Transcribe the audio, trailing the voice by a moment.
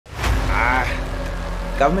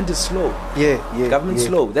government is slow. Government's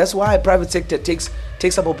slow. That's why private sector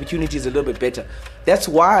takes up opportunities a little bit better. That's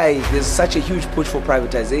why there's such a huge push for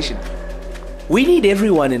privatization. We need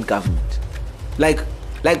everyone in government. Like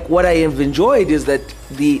what I have enjoyed is that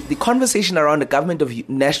the conversation around the government of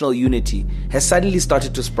national unity has suddenly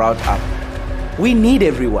started to sprout up. We need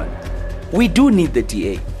everyone. We do need the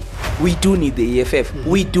DA. We do need the EFF.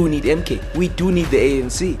 We do need MK. We do need the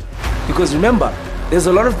ANC. Because remember, there's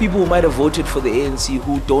a lot of people who might have voted for the ANC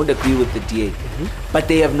who don't agree with the DA. But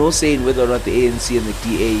they have no say in whether or not the ANC and the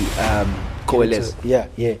DA coalesce. Yeah.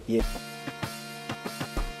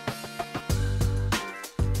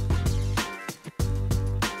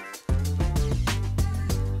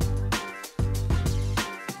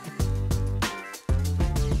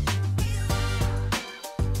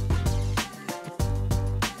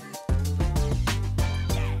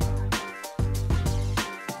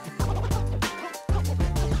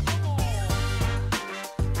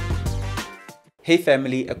 Hey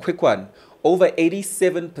family, a quick one. Over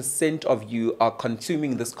 87% of you are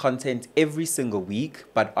consuming this content every single week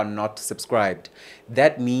but are not subscribed.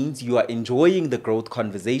 That means you are enjoying the growth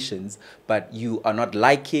conversations, but you are not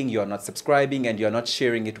liking, you are not subscribing, and you are not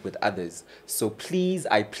sharing it with others. So please,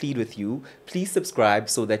 I plead with you, please subscribe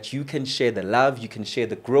so that you can share the love, you can share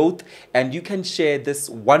the growth, and you can share this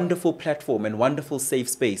wonderful platform and wonderful safe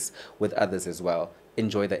space with others as well.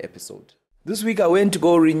 Enjoy the episode. This week I went to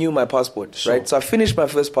go renew my passport, right? So I finished my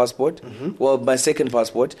first passport, well, my second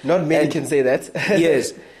passport. Not many can say that.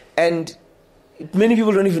 Yes, and many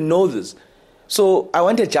people don't even know this. So I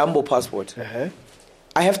want a jumbo passport.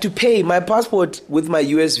 I have to pay. My passport with my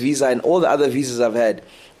US visa and all the other visas I've had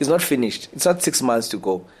is not finished. It's not 6 months to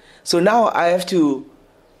go. So now I have to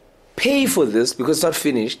pay for this because it's not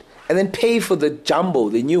finished, and then pay for the jumbo,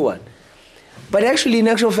 the new one. But actually, in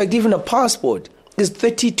actual fact, even a passport is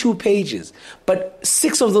 32 pages, but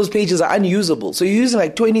 6 of those pages are unusable. So you're using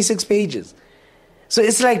like 26 pages. So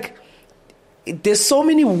it's like there's so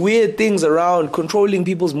many weird things around controlling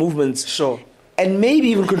people's movements. Sure. And maybe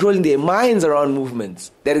even controlling their minds around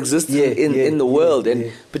movements that exist in the world,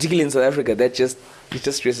 and particularly in South Africa. It just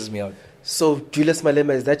stresses me out. So Julius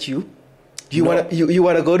Malema, is that you? You wanna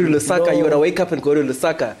go to Lusaka? No. You wanna wake up and go to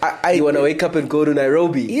Lusaka? You wanna wake up and go to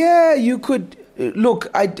Nairobi? Yeah, you could.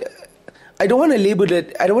 Look, I don't want to label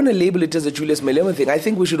it. I don't want to label it as a Julius Malema thing. I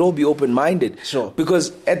think we should all be open-minded. Sure.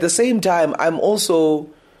 Because at the same time, I'm also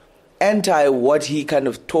anti what he kind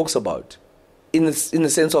of talks about, in the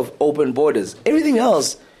sense of open borders. Everything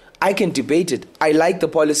else, I can debate it. I like the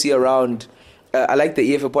policy around. I like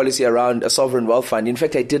the EFF policy around a sovereign wealth fund. In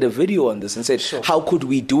fact, I did a video on this and said, how could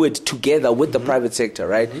we do it together with the private sector,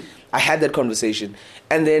 right? I had that conversation.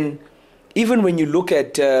 And then even when you look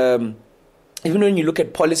at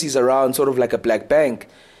policies around sort of like a black bank,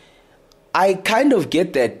 I kind of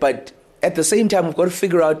get that, but at the same time, we've got to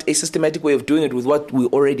figure out a systematic way of doing it with what we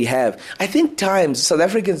already have. I think South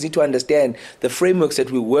Africans need to understand the frameworks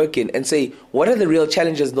that we work in and say, what are the real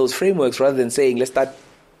challenges in those frameworks, rather than saying, let's start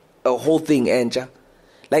a whole thing, Anja.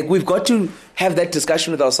 Like, we've got to have that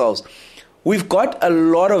discussion with ourselves. We've got a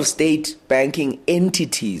lot of state banking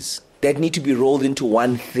entities that need to be rolled into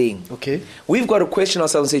one thing. Okay. We've got to question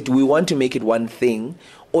ourselves and say, do we want to make it one thing,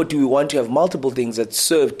 or do we want to have multiple things that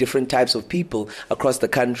serve different types of people across the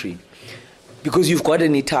country? Because you've got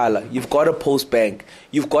an Itala, you've got a Post Bank,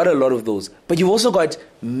 you've got a lot of those. But you've also got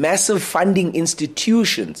massive funding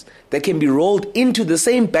institutions that can be rolled into the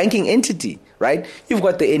same banking entity, right? You've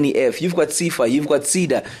got the NEF, you've got CIFA, you've got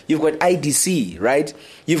CEDA, you've got IDC, right?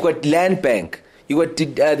 You've got Land Bank. You got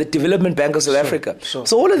the Development Bank of South Africa. Sure.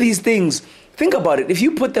 So all of these things, think about it. If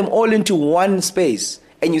you put them all into one space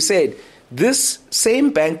and you said, this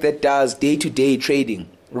same bank that does day-to-day trading,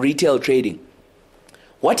 retail trading,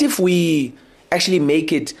 what if we actually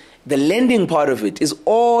make it, the lending part of it is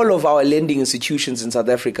all of our lending institutions in South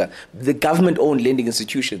Africa, the government-owned lending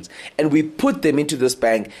institutions, and we put them into this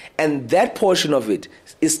bank, and that portion of it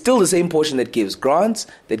is still the same portion that gives grants,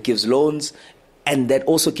 that gives loans, and that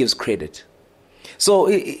also gives credit. So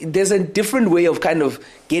there's a different way of kind of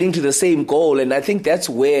getting to the same goal, and I think that's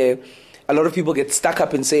where a lot of people get stuck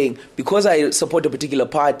up in saying, because I support a particular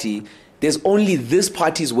party, there's only this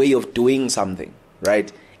party's way of doing something,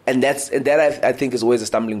 right? And that I think is always a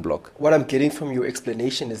stumbling block. What I'm getting from your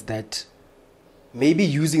explanation is that maybe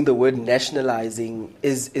using the word nationalizing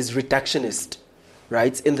is reductionist.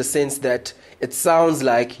 right? In the sense that it sounds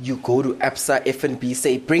like you go to ABSA, FNB,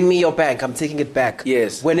 say, bring me your bank, I'm taking it back.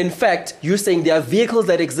 Yes. When in fact, you're saying there are vehicles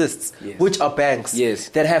that exist, Yes. which are banks, Yes.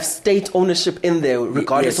 that have state ownership in there,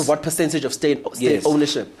 regardless yes. of what percentage of state Yes.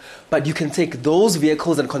 ownership. But you can take those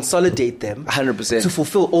vehicles and consolidate them 100%. to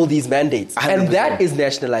fulfill all these mandates. 100%. And that is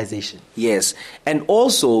nationalization. Yes. And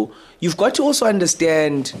also, you've got to also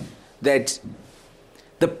understand that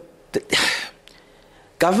the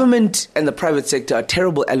government and the private sector are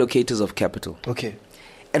terrible allocators of capital. Okay.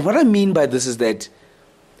 And what I mean by this is that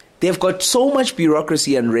they've got so much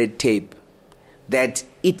bureaucracy and red tape that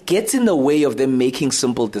it gets in the way of them making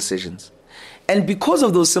simple decisions. And because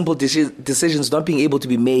of those simple decisions not being able to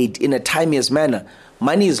be made in a timeliest manner,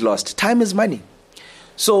 money is lost. Time is money.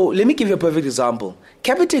 So let me give you a perfect example.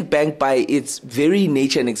 Capitec Bank, by its very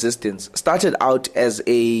nature and existence, started out as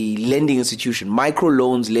a lending institution,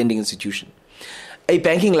 microloans lending institution. A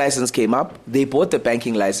banking license came up, they bought the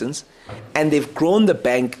banking license, and they've grown the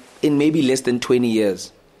bank in maybe less than 20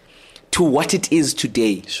 years to what it is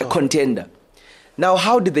today, Sure. a contender. Now,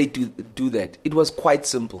 how did they do that? It was quite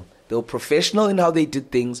simple. They were professional in how they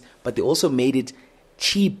did things, but they also made it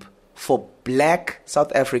cheap for black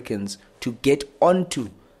South Africans to get onto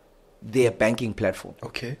their banking platform.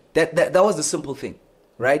 Okay. That was the simple thing,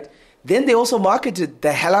 right? Then they also marketed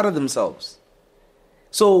the hell out of themselves.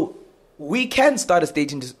 So we can start a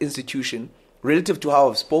state institution relative to how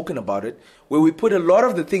I've spoken about it, where we put a lot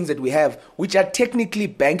of the things that we have, which are technically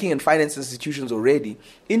banking and finance institutions already,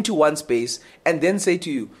 into one space, and then say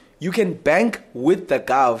to you, you can bank with the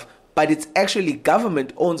gov, but it's actually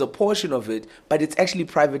government owns a portion of it, but it's actually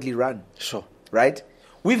privately run. Sure. Right?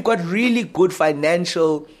 We've got really good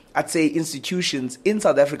financial, I'd say, institutions in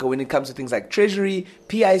South Africa when it comes to things like Treasury,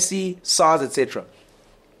 PIC, SARS, etc.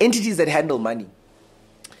 Entities that handle money.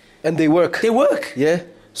 And they work. They work. Yeah.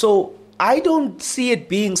 So I don't see it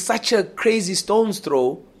being such a crazy stone's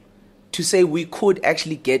throw to say we could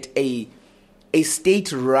actually get a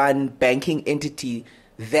state-run banking entity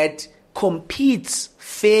that competes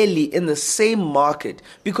fairly in the same market,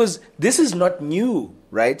 because this is not new,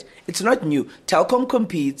 right? It's not new. Telkom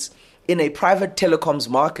competes in a private telecoms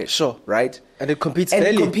market. Sure. Right? And it competes And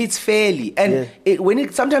fairly. it competes fairly. And Yeah.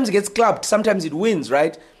 sometimes it gets clubbed, sometimes it wins,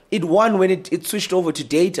 right? It won when it switched over to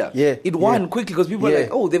data. Yeah, It won yeah. quickly because people were Yeah. like,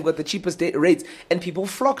 oh, they've got the cheapest rates. And people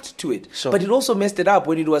flocked to it. Sure. But it also messed it up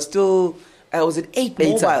when it was still, was it 8 ATA.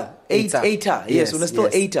 mobile? 8 ATA. ATA. Yes, Yes, when it was still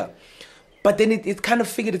yes. ATA. But then it kind of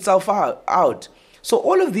figured itself out. So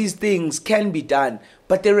all of these things can be done,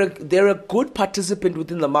 but they're a good participant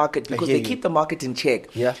within the market because hear they you. keep the market in check.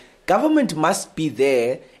 Yeah. Government must be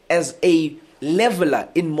there as a leveler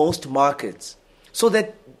in most markets so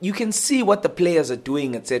that you can see what the players are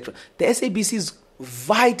doing, etc. The SABC is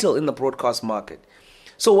vital in the broadcast market.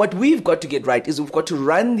 So what we've got to get right is we've got to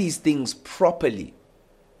run these things properly.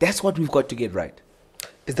 That's what we've got to get right.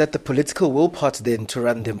 Is that the political will part then to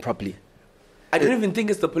run them properly? I don't even think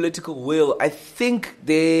it's the political will. I think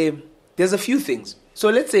there's a few things. So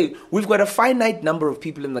let's say we've got a finite number of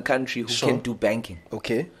people in the country who Sure. can do banking.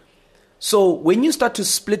 Okay. So when you start to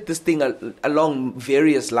split this thing along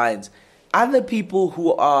various lines, other people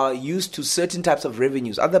who are used to certain types of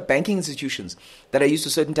revenues, other banking institutions that are used to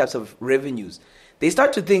certain types of revenues, they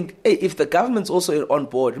start to think, hey, if the government's also on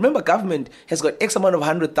board, remember government has got X amount of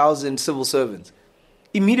 100,000 civil servants.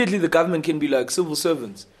 Immediately the government can be like, civil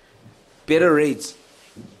servants, better rates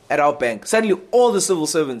at our bank. Suddenly all the civil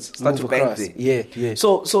servants start Move to bank across. there. Yeah.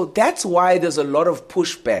 So that's why there's a lot of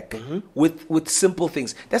pushback with simple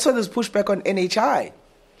things. That's why there's pushback on NHI.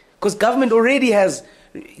 Because government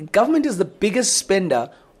is the biggest spender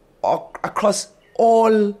across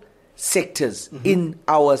all sectors in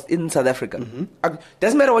South Africa.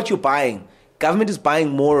 Doesn't matter what you're buying, government is buying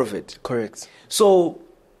more of it. Correct. So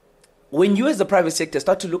when you as the private sector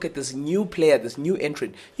start to look at this new player, this new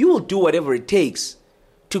entrant, you will do whatever it takes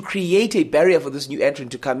to create a barrier for this new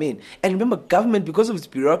entrant to come in. And remember, government, because of its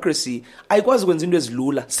bureaucracy, ayikwazi ukwenza into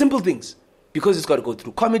ezilula, simple things, because it's got to go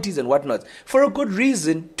through committees and whatnot, for a good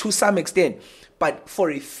reason to some extent. But for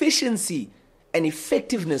efficiency and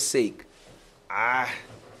effectiveness sake,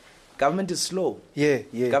 government is slow.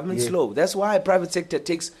 Government's slow. That's why private sector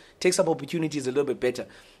takes up opportunities a little bit better.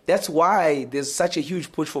 That's why there's such a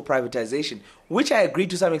huge push for privatization, which I agree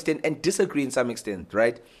to some extent and disagree in some extent,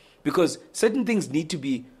 right? Because certain things need to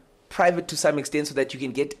be private to some extent so that you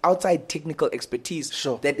can get outside technical expertise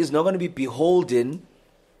that is not going to be beholden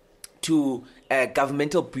to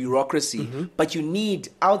governmental bureaucracy, but you need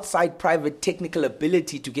outside private technical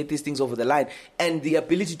ability to get these things over the line and the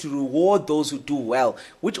ability to reward those who do well,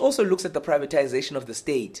 which also looks at the privatization of the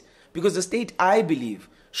state. Because the state, I believe,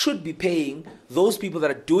 should be paying those people that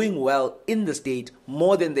are doing well in the state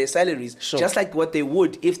more than their salaries, Sure. just like what they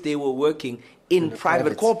would if they were working in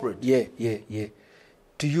private corporate. Yeah.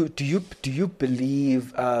 Do you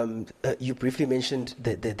believe? You briefly mentioned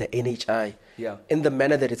the NHI. Yeah. In the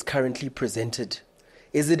manner that it's currently presented,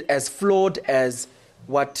 is it as flawed as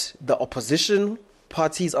what the opposition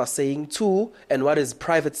parties are saying too, and what is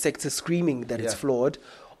private sector screaming that it's Yeah. flawed,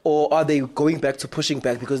 or are they going back to pushing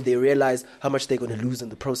back because they realize how much they're going to lose in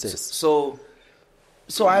the process? So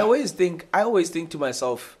I always think to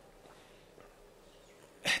myself,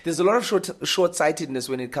 there's a lot of short-sightedness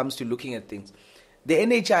when it comes to looking at things. The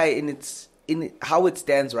NHI in how it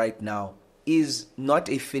stands right now is not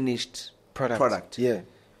a finished product. Yeah.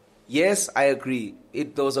 Yes, I agree.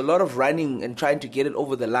 There was a lot of running and trying to get it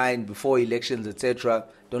over the line before elections, etc.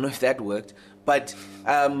 Don't know if that worked, but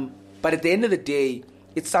at the end of the day,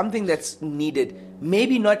 it's something that's needed.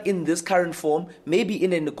 Maybe not in this current form, maybe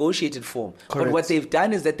in a negotiated form. Correct. But what they've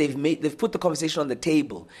done is that they've put the conversation on the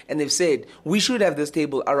table, and they've said we should have this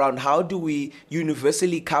table around how do we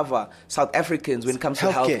universally cover South Africans when it comes to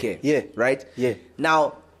healthcare. Yeah. Right. Yeah.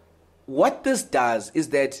 Now, what this does is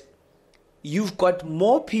that you've got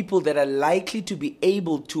more people that are likely to be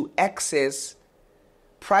able to access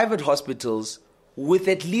private hospitals with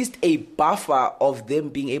at least a buffer of them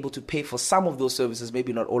being able to pay for some of those services,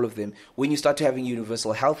 maybe not all of them, when you start to having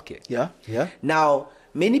universal healthcare. Yeah. Now,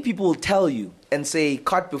 many people will tell you and say,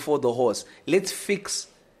 cart before the horse, let's fix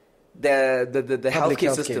the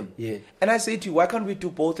healthcare system. Yeah. And I say to you, why can't we do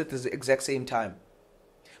both at the exact same time?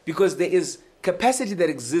 Because there is capacity that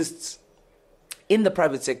exists in the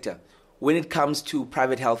private sector when it comes to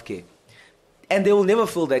private healthcare. And they will never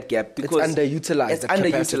fill that gap because it's underutilized. It's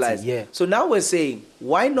underutilized. Yeah. So now we're saying,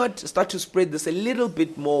 why not start to spread this a little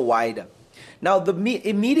bit more wider? Now,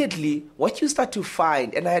 immediately, what you start to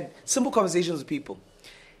find, and I had simple conversations with people,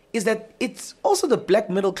 is that it's also the black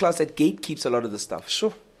middle class that gatekeeps a lot of the stuff.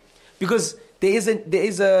 Sure. Because there's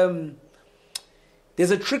a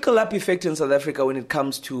trickle up effect in South Africa when it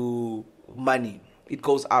comes to money. It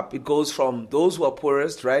goes up. It goes from those who are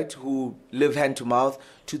poorest, right, who live hand to mouth,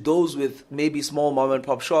 to those with maybe small mom and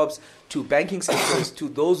pop shops, to banking systems, to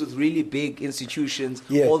those with really big institutions,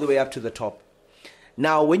 all the way up to the top.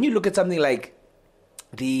 Now, when you look at something like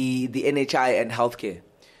the NHI and healthcare,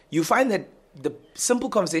 you find that the simple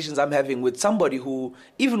conversations I'm having with somebody who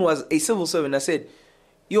even was a civil servant, I said,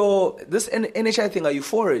 this NHI thing, are you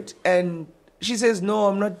for it? And she says, no,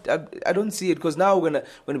 I'm not. I don't see it because now we're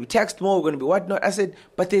gonna be taxed more. We're gonna be whatnot. I said,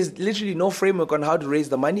 but there's literally no framework on how to raise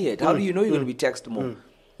the money yet. How do you know you're gonna be taxed more,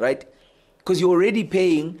 right? Because you're already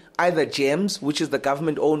paying either GEMS, which is the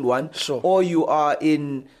government-owned one, Sure. or you are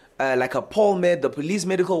in like a POLMED, the police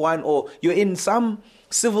medical one, or you're in some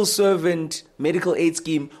civil servant medical aid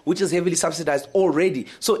scheme, which is heavily subsidized already.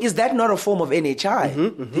 So is that not a form of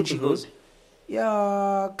NHI? Then she goes,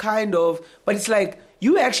 yeah, kind of. But it's like,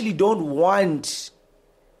 you actually don't want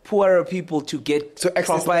poorer people to get to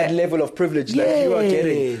access that level of privilege that you are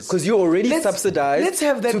getting, because you're already subsidized. Let's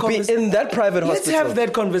have that to be in that private Let's hospital. have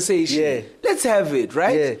that conversation. Yeah. Let's have it,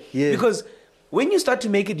 right? Yeah. Because when you start to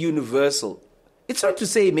make it universal, it's not to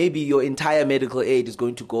say maybe your entire medical aid is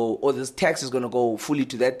going to go, or this tax is going to go fully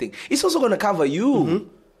to that thing. It's also going to cover you.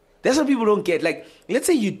 That's what people don't get. Like, let's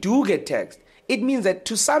say you do get taxed. It means that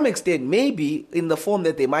to some extent, maybe in the form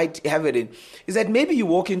that they might have it in, is that maybe you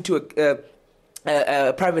walk into a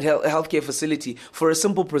private healthcare facility for a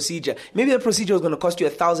simple procedure. Maybe the procedure is going to cost you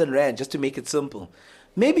 1,000 rand just to make it simple.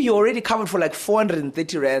 Maybe you're already covered for like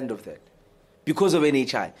 430 rand of that because of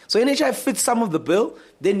NHI. So NHI fits some of the bill,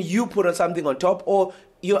 then you put on something on top, or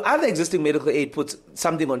your other existing medical aid puts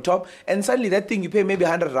something on top, and suddenly that thing you pay maybe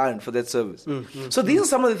 100 rand for that service. So these are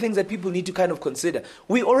some of the things that people need to kind of consider.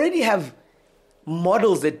 We already have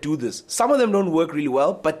models that do this. Some of them don't work really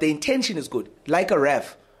well, but the intention is good, like a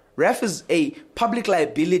RAF. RAF is a public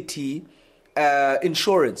liability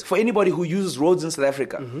insurance for anybody who uses roads in South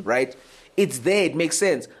Africa, right? It's there, it makes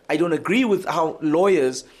sense. I don't agree with how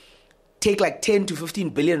lawyers take like 10 to 15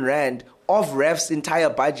 billion rand off RAF's entire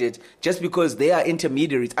budget just because they are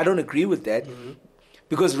intermediaries. I don't agree with that,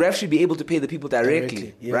 because RAF should be able to pay the people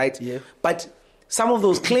directly. Right? Yeah. But some of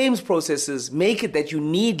those claims processes make it that you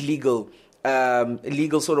need legal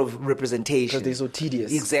sort of representation, because they're so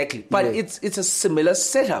tedious. Exactly. But it's a similar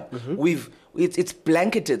setup. It's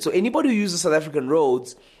blanketed. So anybody who uses South African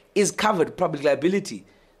roads is covered public liability.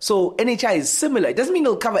 So NHI is similar. It doesn't mean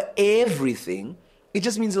it'll cover everything. It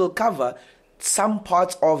just means it'll cover some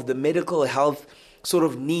parts of the medical health sort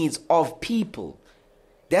of needs of people.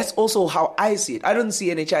 That's also how I see it. I don't see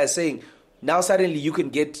NHI as saying, now suddenly you can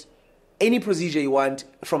get any procedure you want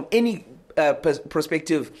from any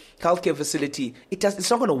prospective healthcare facility, it's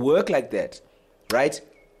not going to work like that, right?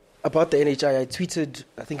 About the NHI, I tweeted,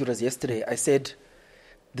 I think it was yesterday, I said,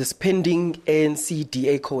 this pending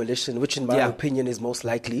ANC-DA coalition, which in my opinion is most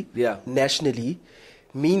likely nationally,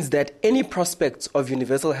 means that any prospect of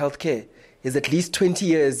universal healthcare is at least 20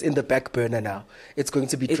 years in the back burner now. It's going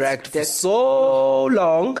to be dragged for so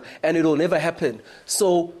long and it'll never happen.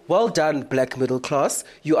 So well done, black middle class.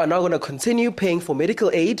 You are now going to continue paying for medical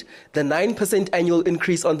aid, the 9% annual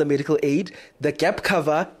increase on the medical aid, the gap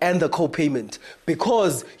cover and the co-payment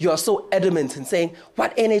because you are so adamant in saying,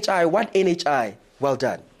 what NHI, what NHI? Well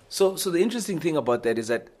done. So the interesting thing about that is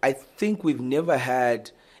that I think we've never had,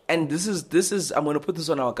 and this is I'm going to put this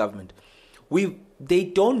on our government. They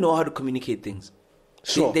don't know how to communicate things.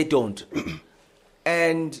 Sure. They don't.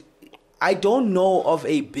 And I don't know of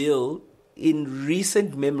a bill in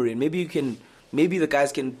recent memory, and maybe the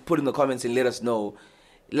guys can put in the comments and let us know,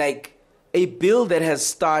 like a bill that has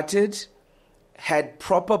started, had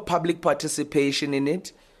proper public participation in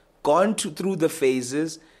it, gone through the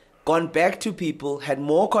phases, gone back to people, had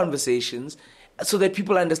more conversations, so that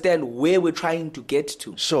people understand where we're trying to get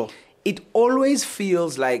to. Sure. It always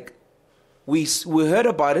feels like we heard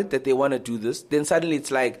about it, that they want to do this, then suddenly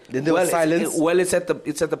it's like, then there was silence.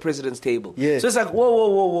 It's at the president's table. Yeah. So it's like,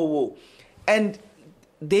 whoa. And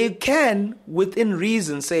they can, within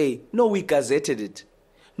reason, say, no, we gazetted it.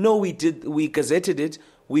 No, we gazetted it.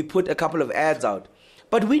 We put a couple of ads out.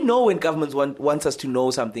 But we know when governments wants us to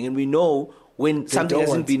know something, and we know when something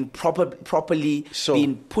hasn't been properly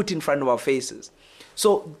been put in front of our faces.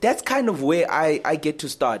 So that's kind of where I get to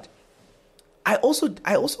start. I also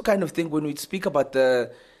kind of think when we speak about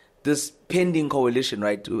this pending coalition,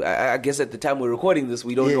 right? I guess at the time we're recording this,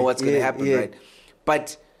 we don't know what's going to happen, right?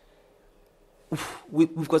 But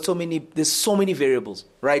we've got there's so many variables,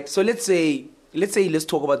 right? So let's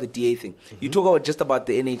talk about the DA thing. Mm-hmm. You talk just about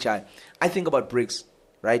the NHI. I think about BRICS,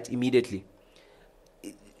 right? Immediately.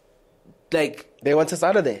 Like, they want us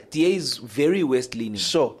out of there. DA is very west-leaning.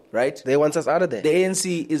 Sure. Right? They want us out of there. The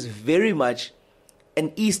ANC is very much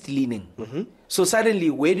an east-leaning. Mm-hmm. So suddenly,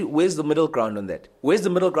 where's the middle ground on that? Where's the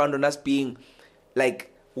middle ground on us being,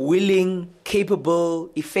 like, willing, capable,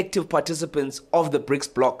 effective participants of the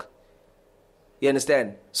BRICS bloc? You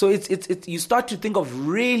understand? So it's you start to think of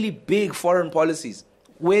really big foreign policies.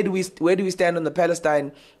 Where do we stand on the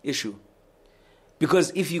Palestine issue?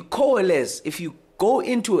 Because if you coalesce, if you go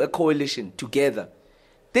into a coalition together,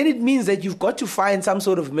 then it means that you've got to find some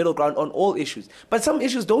sort of middle ground on all issues. But some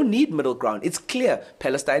issues don't need middle ground. It's clear.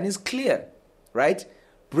 Palestine is clear, right?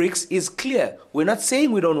 BRICS is clear. We're not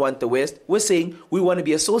saying we don't want the West. We're saying we want to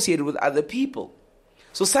be associated with other people.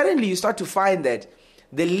 So suddenly you start to find that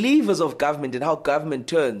the levers of government and how government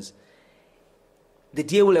turns, the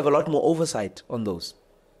DA will have a lot more oversight on those.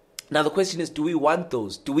 Now the question is, do we want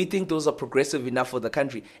those? Do we think those are progressive enough for the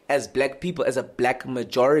country as black people, as a black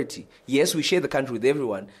majority? Yes, we share the country with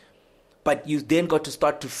everyone, but you then got to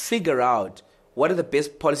start to figure out what are the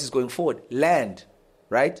best policies going forward. Land,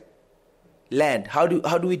 right? Land. How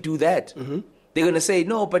do we do that? Mm-hmm. They're going to say,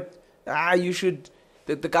 no, but you should,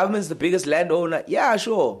 the government's the biggest landowner. Yeah,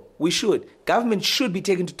 sure, we should. Government should be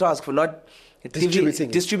taken to task for not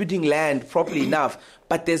distributing land properly enough.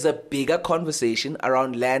 But there's a bigger conversation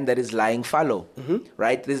around land that is lying fallow,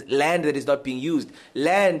 right? There's land that is not being used,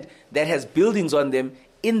 land that has buildings on them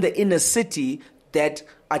in the inner city that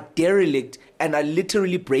are derelict and are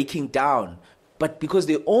literally breaking down. But because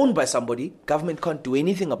they're owned by somebody, government can't do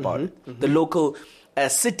anything about it. Mm-hmm. The local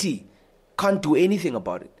city can't do anything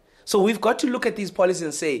about it. So we've got to look at these policies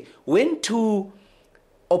and say, when two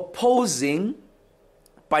opposing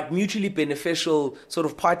but mutually beneficial sort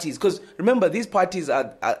of parties, because remember, these parties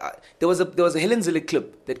are there was a Helen Zille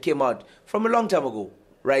clip that came out from a long time ago,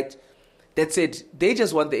 right, that said they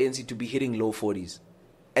just want the ANC to be hitting low 40s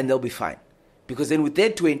and they'll be fine, because then with their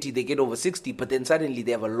 20 they get over 60, but then suddenly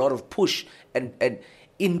they have a lot of push and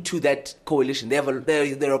into that coalition.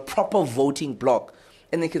 They're a proper voting bloc,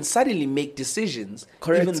 and they can suddenly make decisions.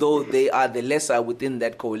 Correct. Even though they are the lesser within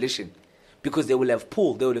that coalition, because they will have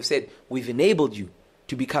pulled. They will have said, we've enabled you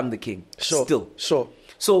to become the king. Sure.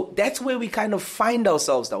 So that's where we kind of find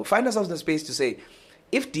ourselves now. We find ourselves in a space to say,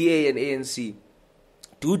 if DA and ANC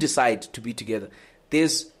do decide to be together,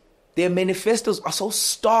 their manifestos are so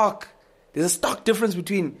stark. There's a stark difference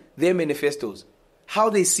between their manifestos, how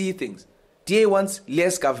they see things. DA wants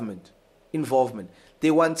less government involvement.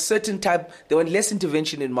 They want they want less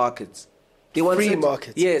intervention in markets. They want free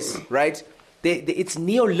markets. Yes, right? It's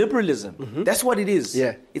neoliberalism. Mm-hmm. That's what it is.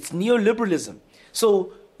 Yeah. It's neoliberalism.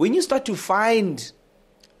 So when you start to find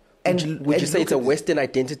would you say it's a Western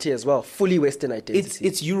identity as well? Fully Western identity.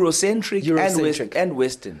 It's Eurocentric, and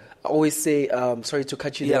Western. I always say, sorry to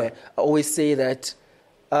cut you there. I always say that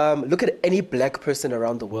look at any black person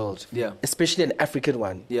around the world, especially an African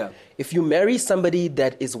one. If you marry somebody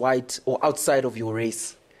that is white or outside of your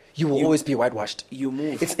race, you will always be whitewashed. You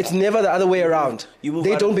move. It's never the other way around.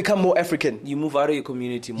 They don't become more African. You move out of your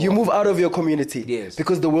community more. You move out of your community. Yes.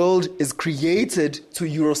 Because the world is created to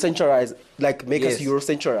Eurocentrize, like make us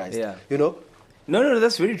Eurocentralized. Yeah. You know? No,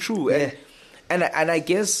 that's very true. Yeah. And I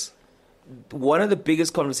guess one of the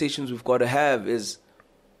biggest conversations we've got to have is,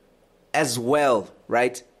 as well,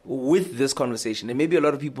 right, with this conversation, and maybe a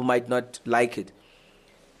lot of people might not like it,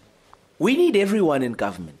 we need everyone in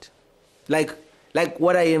government. Like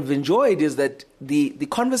what I have enjoyed is that the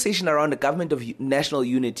conversation around the government of national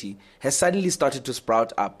unity has suddenly started to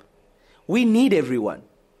sprout up. We need everyone.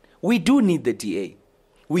 We do need the DA.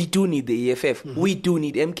 We do need the EFF. We do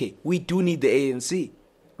need MK. We do need the ANC,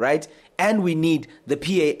 right? And we need the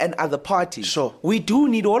PA and other parties. Sure. We do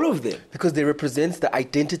need all of them. Because they represent the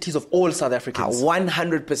identities of all South Africans.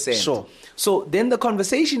 100%. Sure. So then the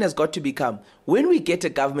conversation has got to become, when we get a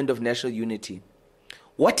government of national unity,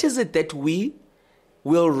 what is it that we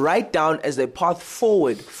will write down as a path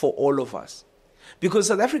forward for all of us? Because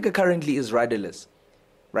South Africa currently is rudderless,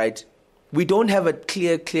 right? We don't have a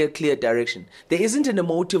clear direction. There isn't an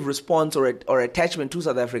emotive response or attachment to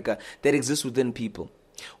South Africa that exists within people.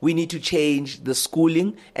 We need to change the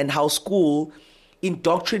schooling and how school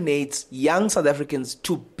indoctrinates young South Africans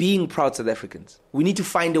to being proud South Africans. We need to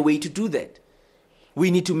find a way to do that. We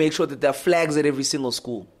need to make sure that there are flags at every single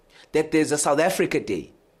school, that there's a South Africa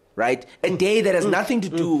Day, right? A day that has nothing to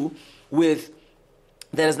do with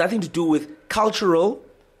cultural,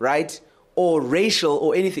 right, or racial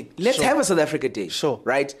or anything. Let's have a South Africa Day,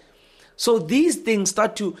 right? So these things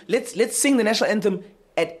start to let's sing the national anthem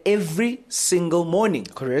at every single morning.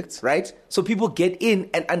 Correct. Right? So people get in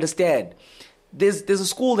and understand. There's a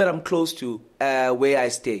school that I'm close to where I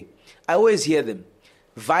stay. I always hear them.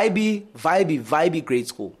 Vibey grade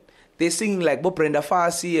school. They're singing like Bo Brenda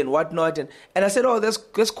Fassie and whatnot. And I said, oh, that's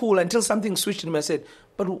cool, until something switched in me. I said,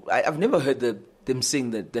 but I've never heard them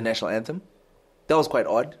sing the national anthem. That was quite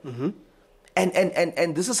odd. Mm-hmm.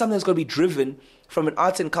 And this is something that's going to be driven from an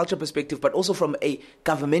arts and culture perspective, but also from a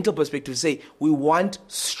governmental perspective, to say we want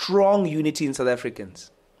strong unity in South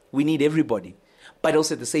Africans. We need everybody. But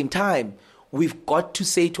also at the same time, we've got to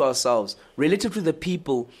say to ourselves, relative to the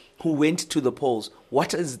people who went to the polls,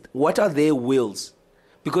 what are their wills?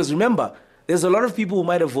 Because remember, there's a lot of people who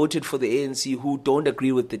might have voted for the ANC who don't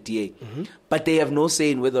agree with the DA, but they have no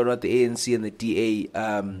say in whether or not the ANC and the DA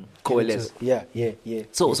coalesce. Yeah.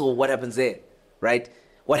 So what happens there, right?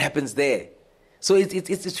 What happens there? So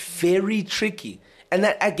it's very tricky, and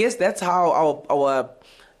I guess that's how our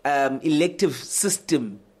elective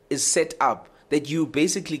system is set up. That you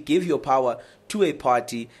basically give your power to a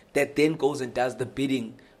party that then goes and does the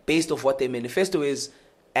bidding based off what their manifesto is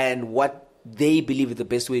and what they believe is the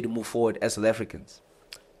best way to move forward as South Africans.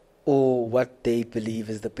 Or what they believe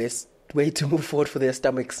is the best way to move forward for their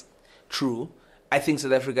stomachs. True. I think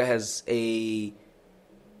South Africa has a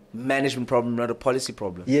management problem, not a policy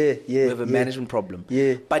problem. Yeah. We have a management problem.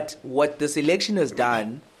 Yeah. But what this election has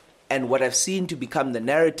done, and what I've seen to become the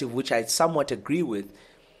narrative, which I somewhat agree with,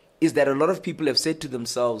 is that a lot of people have said to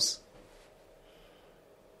themselves,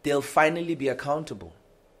 they'll finally be accountable.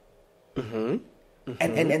 Mm-hmm.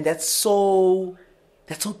 And that's so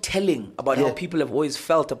telling about how people have always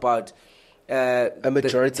felt about a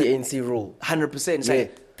majority ANC rule. 100%. It's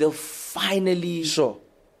like they'll finally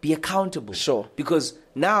be accountable. Sure. Because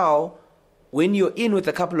now, when you're in with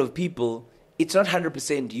a couple of people, it's not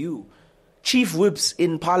 100% you. Chief whips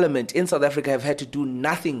in parliament in South Africa have had to do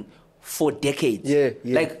nothing for decades. Yeah.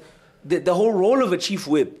 Like, the whole role of a chief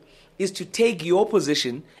whip is to take your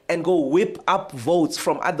position and go whip up votes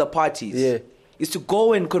from other parties. Yeah. Is to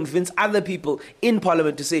go and convince other people in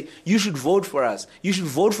parliament to say, you should vote for us. You should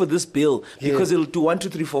vote for this bill because it'll do 1, 2,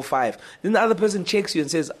 3, 4, 5. Then the other person checks you and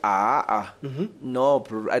says, no,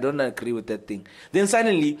 bro, I don't agree with that thing. Then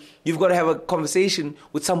suddenly, you've got to have a conversation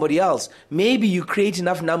with somebody else. Maybe you create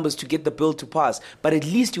enough numbers to get the bill to pass, but at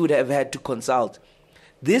least you would have had to consult.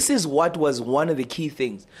 This is what was one of the key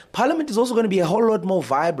things. Parliament is also going to be a whole lot more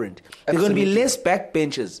vibrant. There's going to be less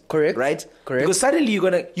backbenchers. Correct. Right? Correct. Because suddenly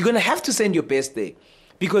you're going to have to send your best there.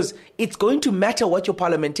 Because it's going to matter what your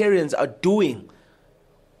parliamentarians are doing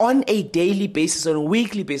on a daily basis, on a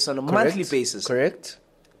weekly basis, on a monthly basis. Correct.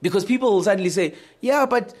 Because people will suddenly say, yeah,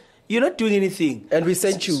 but you're not doing anything. And we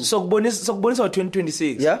sent you. Sokbonis or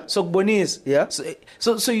 2026. Yeah. Sokbonis. Yeah.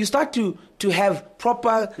 So you start to have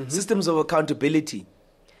proper systems of accountability.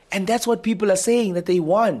 And that's what people are saying that they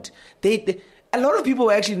want. A lot of people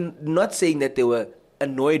were actually not saying that they were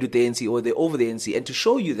annoyed with the ANC or they're over the ANC. And to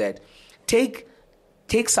show you that, take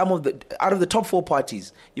some of out of the top 4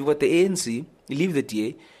 parties, you've got the ANC, you leave the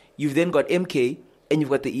DA, you've then got MK, and you've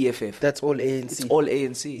got the EFF. That's all ANC. It's all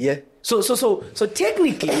ANC. Yeah. So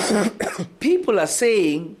technically, people are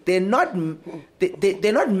saying they're not mad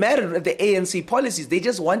at the ANC policies. They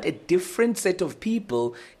just want a different set of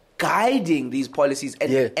people guiding these policies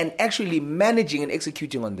and actually managing and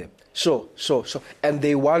executing on them. Sure. And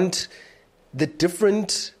they want the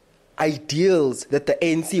different ideals that the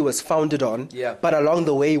ANC was founded on, but along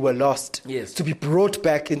the way were lost, to be brought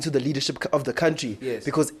back into the leadership of the country.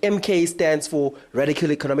 Because MK stands for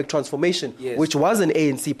Radical Economic Transformation, which was an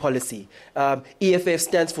ANC policy. EFF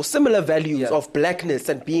stands for similar values of blackness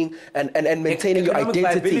and being and maintaining your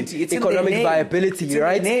identity, economic viability,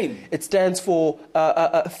 right? It stands for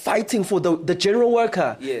fighting for the general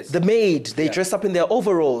worker, the maid. They dress up in their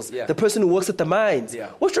overalls, the person who works at the mines,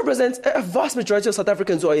 which represents a vast majority of South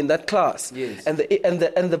Africans who are in that class. And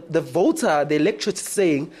the voter, the electorate, is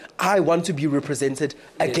saying, I want to be represented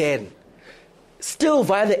again. Still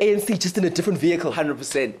via the ANC, just in a different vehicle.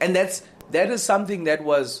 100%. And that is something that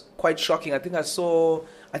was quite shocking. I think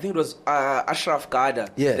it was Ashraf Garda,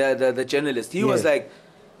 the journalist. He was like,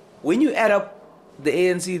 when you add up the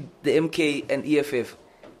ANC, the MK, and EFF,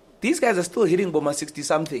 these guys are still hitting Boma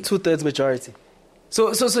 60-something. 2/3 majority.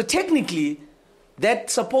 So technically,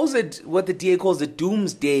 that supposed, what the DA calls the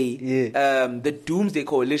doomsday, the doomsday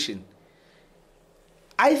coalition,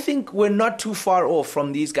 I think we're not too far off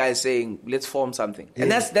from these guys saying, let's form something.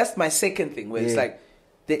 And that's my second thing, where it's like,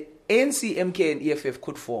 the ANC, MK, and EFF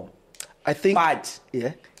could form. I think. But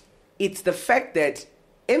it's the fact that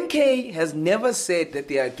MK has never said that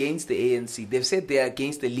they are against the ANC. They've said they are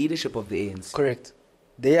against the leadership of the ANC. Correct.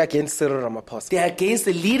 They are against Cyril Ramaphosa. They are against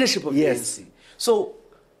the leadership of the ANC. So,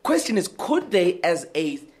 question is, could they, as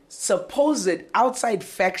a supposed outside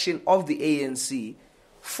faction of the ANC,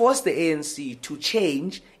 force the ANC to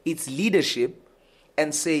change its leadership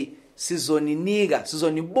and say, sizoniboleka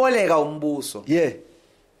umbuso.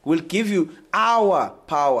 We'll give you our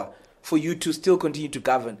power for you to still continue to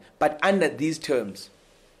govern, but under these terms.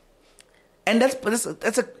 And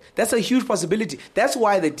that's a huge possibility. That's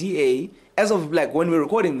why the DA, as of like when we're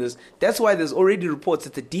recording this, that's why there's already reports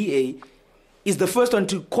that the DA is the first one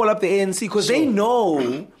to call up the ANC, because they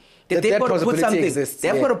know that they've got to put something.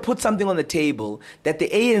 They've got to put something on the table that the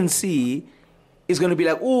ANC is going to be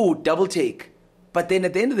like, oh, double take. But then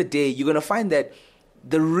at the end of the day, you're going to find that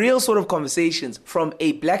the real sort of conversations from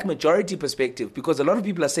a black majority perspective, because a lot of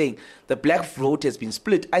people are saying the black vote has been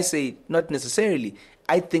split. I say not necessarily.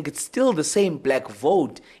 I think it's still the same black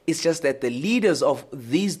vote. It's just that the leaders of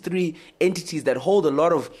these 3 entities that hold a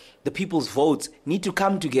lot of the people's votes need to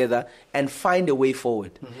come together and find a way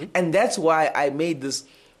forward. And that's why I made this,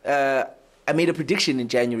 I made a prediction in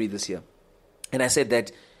January this year. And I said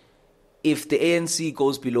that if the ANC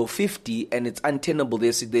goes below 50 and it's untenable,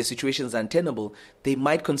 their situation is untenable, they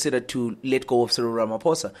might consider to let go of Cyril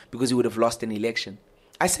Ramaphosa because he would have lost an election.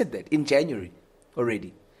 I said that in January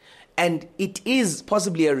already. And it is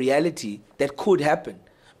possibly a reality that could happen,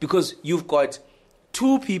 because you've got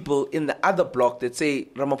 2 people in the other block that say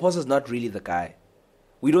Ramaphosa is not really the guy.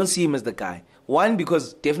 We don't see him as the guy. 1,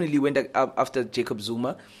 because definitely went after Jacob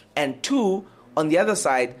Zuma. And 2, on the other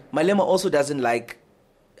side, Malema also doesn't like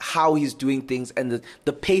how he's doing things and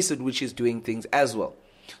the pace at which he's doing things as well.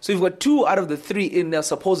 So you've got 2 out of the 3 in their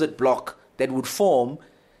supposed block that would form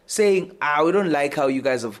saying, we don't like how you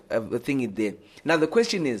guys have a thing in there. Now the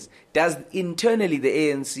question is, does internally the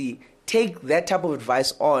ANC take that type of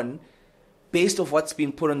advice on based off what's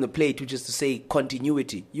been put on the plate, which is to say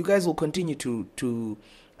continuity? You guys will continue to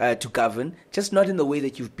govern, just not in the way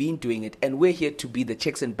that you've been doing it, and we're here to be the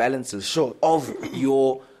checks and balances of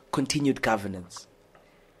your continued governance.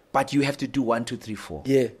 But you have to do 1, 2, 3, 4.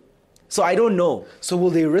 So I don't know. So will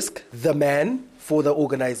they risk the man for the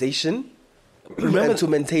organization? Remember, to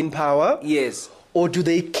maintain power? Yes. Or do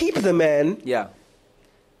they keep the man?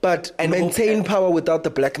 But and maintain power without the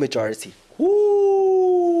black majority?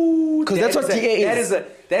 Because that's what DA is.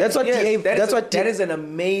 That is an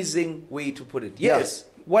amazing way to put it. Yes,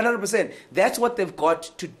 100%. That's what they've got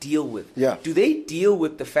to deal with. Do they deal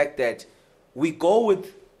with the fact that we go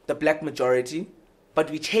with the black majority, but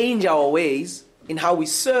we change our ways in how we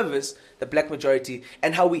service the black majority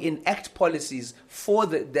and how we enact policies for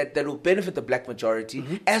that will benefit the black majority,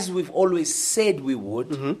 as we've always said we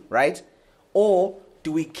would, right? Or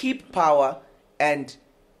do we keep power and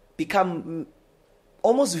become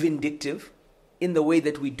almost vindictive in the way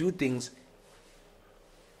that we do things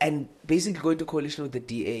and basically go into coalition with the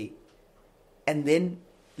DA, and then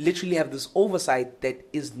literally have this oversight that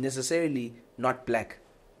is necessarily not black.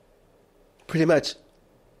 Pretty much.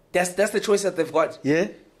 That's the choice that they've got. Yeah.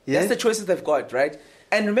 That's the choice that they've got, right?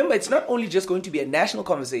 And remember, it's not only just going to be a national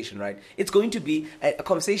conversation, right? It's going to be a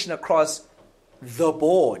conversation across the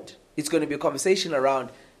board. It's going to be a conversation around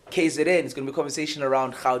KZN. It's going to be a conversation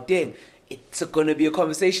around Gauteng. It's going to be a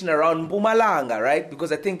conversation around Mpumalanga, right?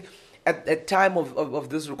 Because I think at time of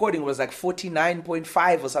this recording, it was like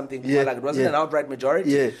 49.5 or something. Yeah, It wasn't an outright majority.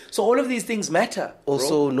 Yeah. So all of these things matter.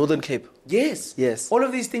 Also, bro. Northern Cape. Yes. All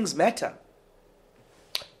of these things matter.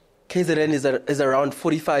 KZN is around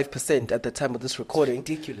 45% at the time of this recording.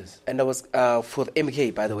 Ridiculous. And I was, for the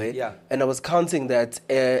MK, by the way. Yeah. And I was counting that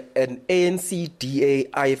an ANC-DA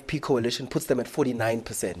IFP coalition puts them at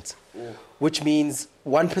 49%. Ooh. Which means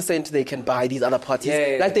 1% they can buy these other parties,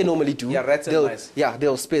 like they normally do. Yeah, rats and mice. Yeah,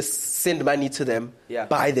 they'll send money to them,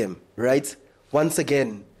 buy them, right? Once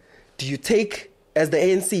again, do you take, as the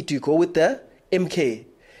ANC, do you go with the MK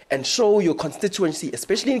and show your constituency,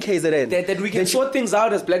 especially in KZN, that we can sort things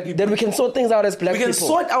out as black people? That we can sort things out as black people. We can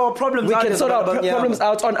sort our problems out. We can sort our problems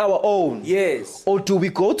out on our own. Yes. Or do we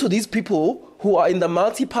go to these people who are in the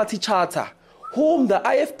multi-party charter, whom the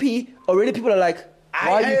IFP, already people are like,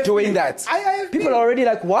 why are you doing that? People are already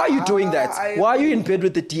like, why are you doing that? Why are you in bed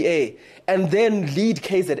with the DA? And then lead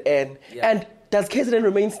KZN. Yeah. And does KZN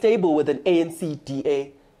remain stable with an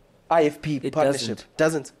ANC-DA IFP partnership?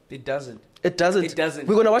 Doesn't. It doesn't. It doesn't. It doesn't.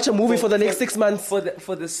 We're going to watch a movie for the next 6 months. For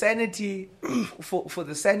the sanity, for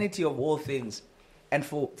the sanity of all things, and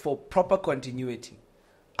for proper continuity,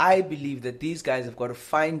 I believe that these guys have got to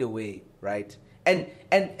find a way, right? And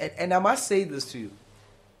I must say this to you,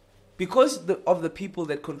 because of the people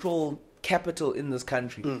that control capital in this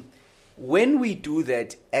country. When we do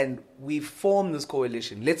that and we form this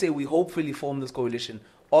coalition, let's say we hopefully form this coalition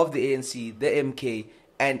of the ANC, the MK,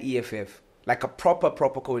 and EFF, like a proper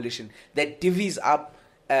coalition that divvies up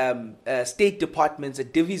state departments,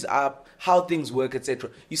 that divvies up how things work, etc.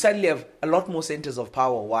 You suddenly have a lot more centers of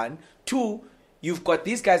power, one. Two, you've got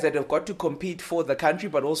these guys that have got to compete for the country,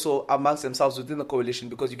 but also amongst themselves within the coalition,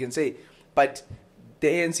 because you can say, but the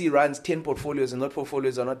ANC runs 10 portfolios and those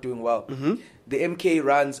portfolios are not doing well. Mm-hmm. The MK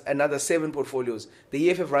runs another 7 portfolios. The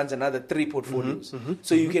EFF runs another 3 portfolios. Mm-hmm.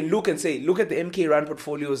 So you can look and say, look at the MK run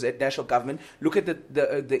portfolios at national government, look at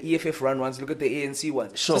the EFF run ones, look at the ANC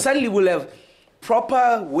ones. Sure. So suddenly we'll have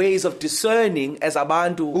proper ways of discerning as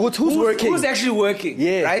Abantu who's working, who's actually working,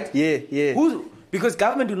 right? Yeah. Because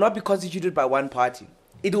government will not be constituted by one party.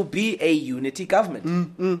 It will be a unity government.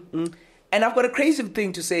 And I've got a crazy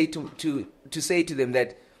thing to say to say to them,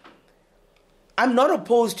 that I'm not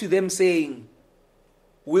opposed to them saying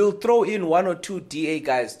we'll throw in 1 or 2 DA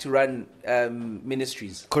guys to run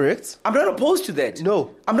ministries. Correct. I'm not opposed to that.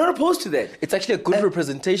 No. I'm not opposed to that. It's actually a good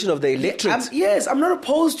representation of the electorate. I'm not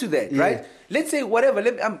opposed to that, right? Let's say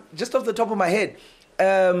whatever, just off the top of my head,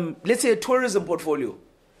 let's say a tourism portfolio.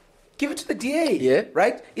 Give it to the DA,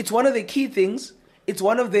 right? It's one of the key things. It's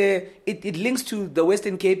one of the, it links to the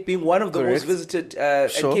Western Cape being one of the most visited,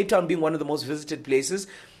 and Cape Town being one of the most visited places.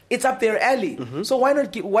 It's up their alley. Mm-hmm. So why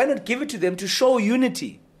not give it to them to show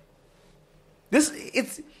unity?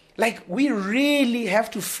 It's like we really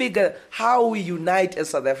have to figure how we unite as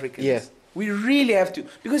South Africans. Yeah. We really have to,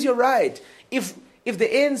 because you're right. If the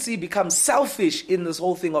ANC becomes selfish in this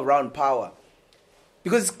whole thing around power,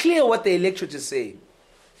 because it's clear what the electorate is saying.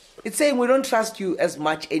 It's saying we don't trust you as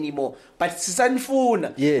much anymore. But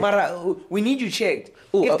Mara, we need you checked.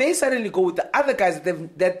 If they suddenly go with the other guys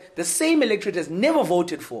that the same electorate has never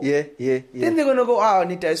voted for, then they're going to go,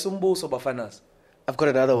 Nita Isumbo Sobafanas. I've got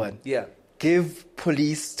another one. Yeah. Give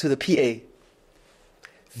police to the PA.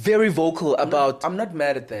 Very vocal about... I'm not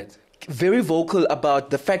mad at that. Very vocal about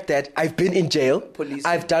the fact that I've been in jail,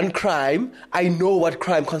 I've done crime, I know what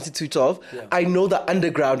crime constitutes of, I know the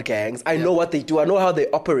underground gangs, I know what they do, I know how they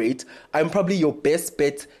operate. I'm probably your best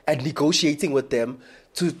bet at negotiating with them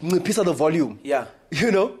to piece of the volume. Yeah. You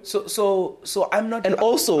know? So I'm not... And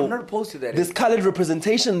also, I'm not opposed to that. This colored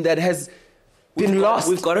representation that has been lost.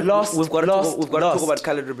 We've got to talk about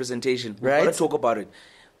colored representation. We've got to talk about it.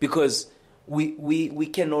 Because we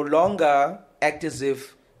can no longer act as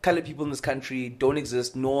if colored people in this country don't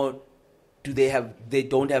exist, nor do they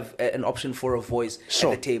don't have an option for a voice at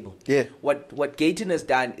the table. Yeah. What Gayton has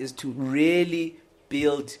done is to really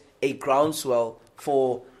build a groundswell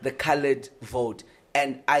for the colored vote.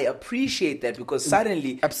 And I appreciate that, because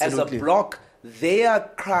suddenly, as a bloc, their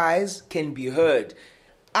cries can be heard,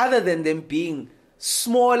 other than them being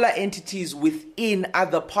smaller entities within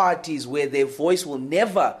other parties where their voice will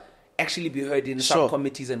never actually be heard in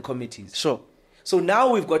subcommittees and committees. Sure. So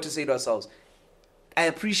now we've got to say to ourselves, I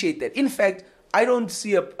appreciate that. In fact, I don't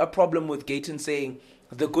see a problem with Gayton saying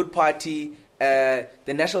the Good Party, the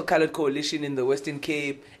National Coloured Coalition in the Western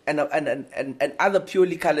Cape, and other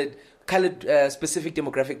purely coloured specific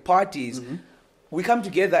demographic parties. Mm-hmm. We come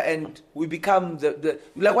together and we become the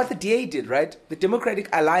like what the DA did, right? The Democratic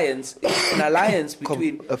Alliance, an alliance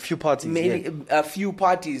between a few parties, a few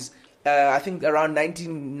parties. I think around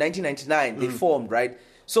 1999 they formed, right?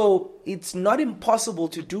 So it's not impossible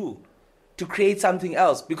to create something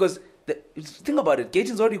else, because think about it.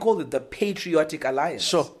 Gayton's already called it the Patriotic Alliance.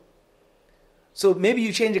 Sure. So maybe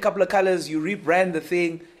you change a couple of colors, you rebrand the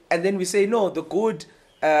thing, and then we say no, the good.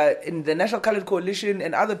 In the National Coloured Coalition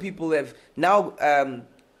and other people have now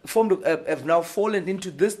have now fallen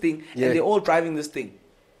into this thing, and they're all driving this thing.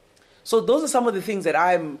 So those are some of the things that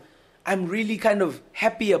I'm really kind of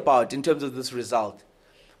happy about in terms of this result.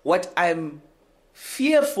 What I'm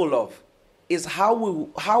fearful of is how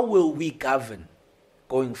will we govern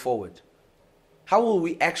going forward? How will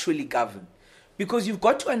we actually govern? Because you've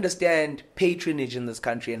got to understand patronage in this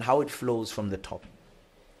country and how it flows from the top.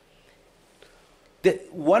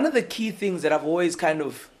 One of the key things that I've always kind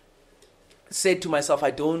of said to myself,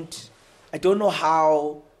 I don't know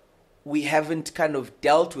how we haven't kind of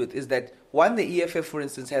dealt with, is that one, the EFF, for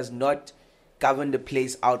instance, has not governed a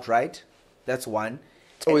place outright. That's one.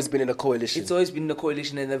 It's always been in a coalition. It's always been in a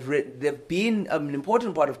coalition, and they've been an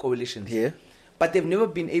important part of coalitions. Yeah. But they've never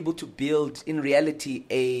been able to build, in reality,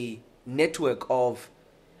 a network of,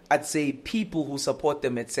 I'd say, people who support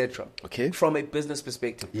them, etc. Okay. From a business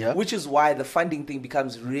perspective. Yeah. Which is why the funding thing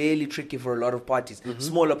becomes really tricky for a lot of parties,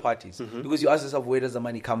 smaller parties. Because you ask yourself, where does the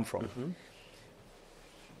money come from?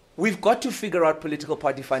 We've got to figure out political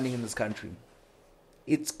party funding in this country.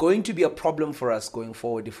 It's going to be a problem for us going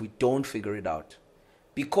forward if we don't figure it out.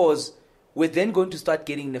 Because we're then going to start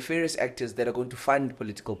getting nefarious actors that are going to fund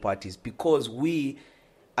political parties because we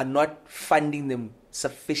are not funding them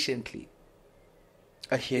sufficiently.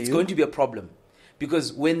 I hear it's you. going to be a problem,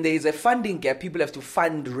 because when there is a funding gap, people have to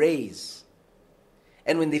fundraise,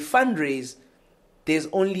 and when they fundraise, there's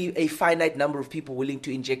only a finite number of people willing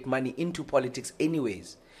to inject money into politics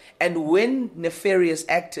anyways. And when nefarious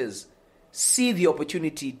actors see the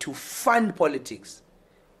opportunity to fund politics,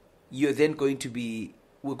 you're then going to be,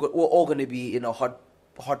 we're all going to be in a hot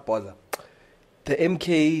bother. The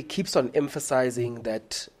MK keeps on emphasizing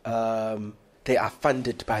that they are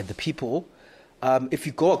funded by the people. If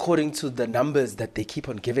you go according to the numbers that they keep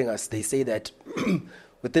on giving us, they say that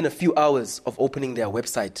within a few hours of opening their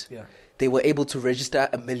website, they were able to register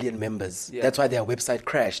 1 million members. That's why their website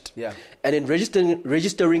crashed. And in registering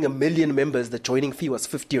 1 million members, the joining fee was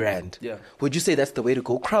 50 Rand. Would you say that's the way to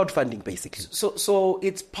go? Crowdfunding, basically. So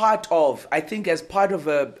it's part of, I think, as part of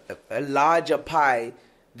a larger pie.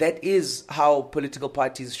 That is how political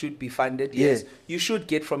parties should be funded. Yes, you should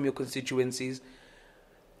get from your constituencies.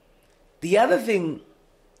 The other thing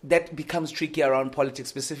that becomes tricky around politics,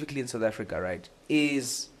 specifically in South Africa, right,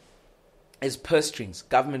 is purse strings,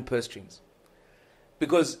 government purse strings.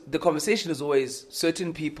 Because the conversation is always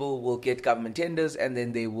certain people will get government tenders and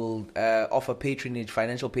then they will offer patronage,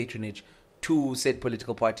 financial patronage to said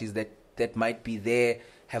political parties that might be there,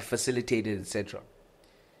 have facilitated, etc.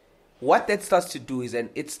 What that starts to do is,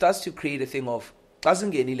 it starts to create a thing of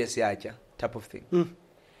type of thing.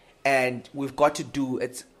 And we've got to do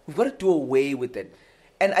away with it.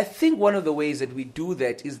 And I think one of the ways that we do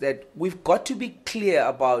that is that we've got to be clear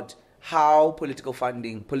about how political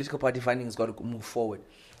party funding has got to move forward.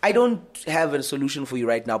 I don't have a solution for you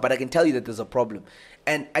right now, but I can tell you that there's a problem.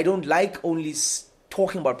 And I don't like only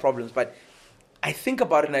talking about problems, but I think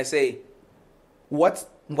about it and I say, what's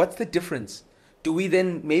the difference? Do we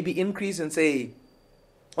then maybe increase and say,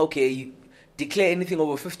 okay, you declare anything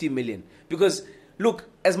over 50 million? Because, look,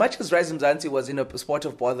 as much as Rise Mzansi was in a spot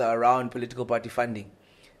of bother around political party funding,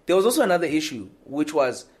 there was also another issue, which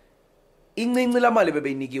was, to be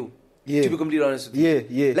completely honest with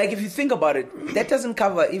you. Like, if you think about it, that doesn't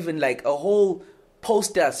cover even like a whole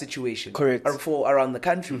poster situation. Correct. For around the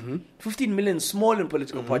country. 15 million small in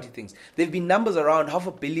political party things. There have been numbers around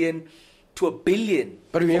 500 million to 1 billion.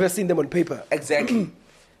 But we've never seen them on paper. Exactly.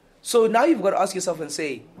 So now you've got to ask yourself and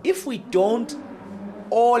say, if we don't,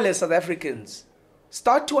 all as South Africans,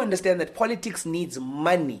 start to understand that politics needs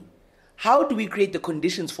money, how do we create the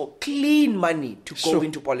conditions for clean money to go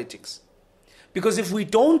into politics? Because if we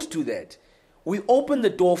don't do that, we open the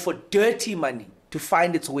door for dirty money to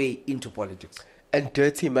find its way into politics. And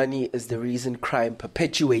dirty money is the reason crime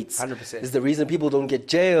perpetuates. 100%. Is the reason people don't get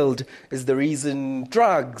jailed. Is the reason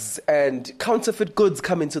drugs and counterfeit goods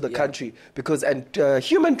come into the country. Because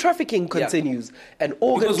human trafficking continues. And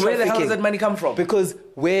organ because where the hell does that money come from? Because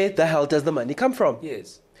where the hell does the money come from?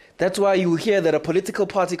 Yes. That's why you hear that a political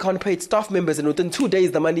party can't pay its staff members, and within 2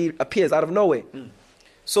 days the money appears out of nowhere.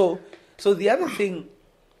 So the other thing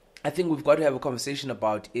I think we've got to have a conversation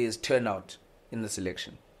about is turnout in this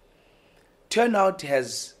election.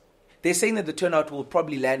 They're saying that the turnout will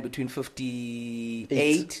probably land between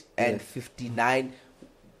 58 and 59,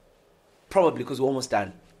 probably because we're almost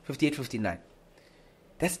done. 58, 59.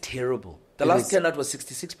 That's terrible. The last turnout was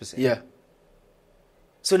 66%. Yeah.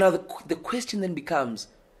 So now the question then becomes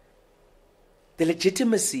the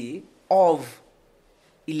legitimacy of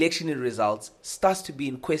election results starts to be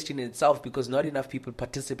in question in itself because not enough people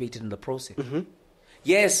participated in the process.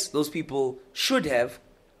 Yes, those people should have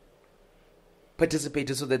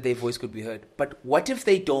participated so that their voice could be heard. But what if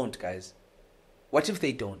they don't, guys? What if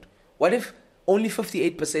they don't? What if only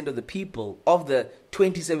 58% of the people, of the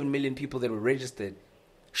 27 million people that were registered,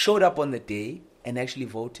 showed up on the day and actually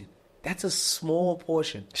voted? That's a small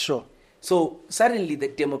portion. Sure. So suddenly the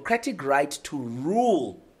democratic right to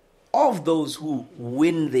rule of those who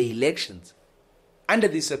win the elections under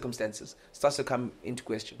these circumstances starts to come into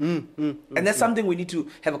question. And that's something we need to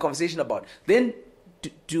have a conversation about. Then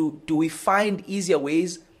do we find easier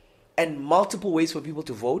ways and multiple ways for people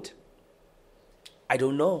to vote? I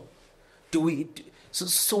don't know.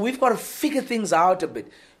 So we've got to figure things out a bit.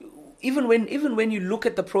 Even when you look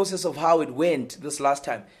at the process of how it went this last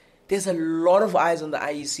time, there's a lot of eyes on the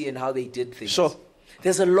IEC and how they did things. Sure.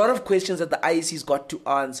 There's a lot of questions that the IEC's got to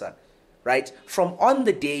answer, right? From on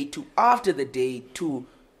the day to after the day to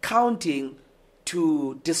counting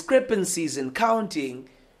to discrepancies in counting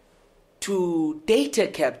to data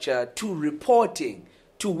capture to reporting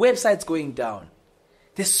to websites going down.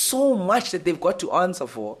 There's so much that they've got to answer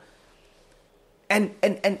for. And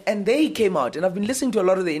they came out, and I've been listening to a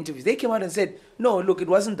lot of the interviews. They came out and said, no, look, it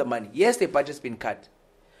wasn't the money. Yes, their budget's been cut.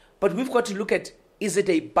 But we've got to look at, is it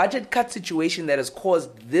a budget cut situation that has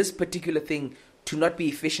caused this particular thing to not be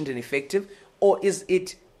efficient and effective? Or is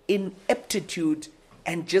it ineptitude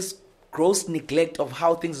and just gross neglect of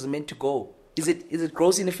how things are meant to go? Is it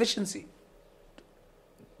gross inefficiency?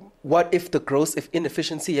 What if the gross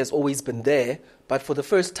inefficiency has always been there, but for the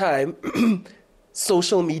first time,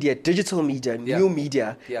 social media, digital media, new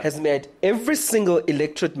media has made every single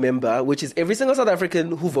electorate member, which is every single South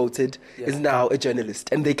African who voted, is now a journalist,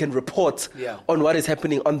 and they can report on what is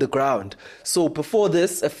happening on the ground. So before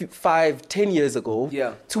this, 5-10 years ago,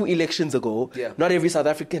 2 elections ago, not every South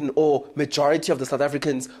African or majority of the South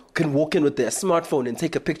Africans can walk in with their smartphone and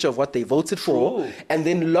take a picture of what they voted for and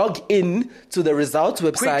then log in to the results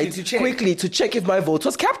website quickly to check if my vote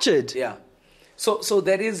was captured. Yeah. So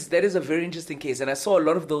that is a very interesting case, and I saw a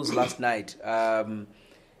lot of those last night. A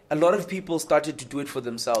lot of people started to do it for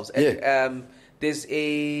themselves. And, there's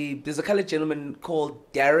a colored gentleman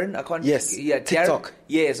called Darren. TikTok. Darren,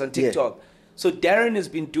 yes, on TikTok. Yeah. So Darren has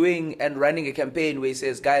been doing and running a campaign where he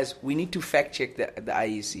says, guys, we need to fact check the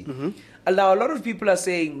IEC. And now a lot of people are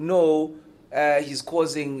saying no. He's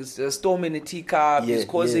causing a storm in a teacup. He's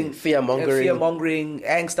causing fear-mongering,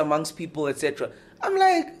 angst amongst people, etc. I'm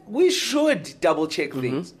like, we should double-check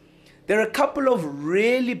things. There are a couple of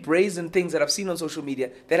really brazen things that I've seen on social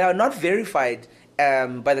media that are not verified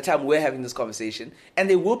by the time we're having this conversation, and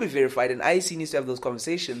they will be verified, and IEC needs to have those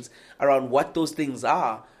conversations around what those things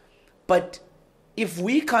are. But if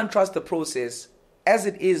we can't trust the process, as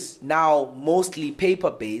it is now mostly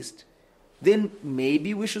paper-based, then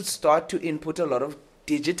maybe we should start to input a lot of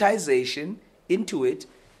digitization into it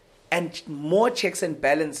and more checks and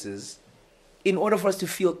balances in order for us to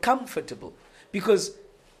feel comfortable. Because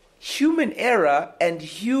human error and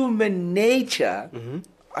human nature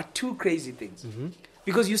are two crazy things.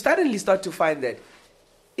 Because you suddenly start to find that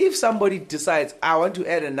if somebody decides, I want to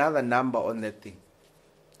add another number on that thing,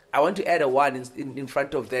 I want to add a 1 in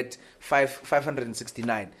front of that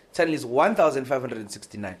 569, suddenly it's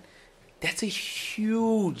 1,569. That's a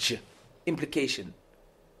huge implication.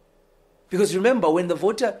 Because remember, when the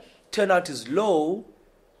voter turnout is low,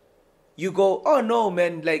 you go, oh no,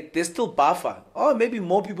 man, like there's still buffer. Oh, maybe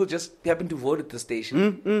more people just happen to vote at the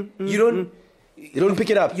station. You don't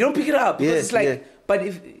pick it up. You don't pick it up. Because it's like, but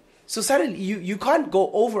so suddenly you can't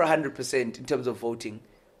go over 100% in terms of voting.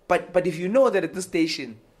 But if you know that at the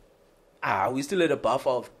station, we still had a buffer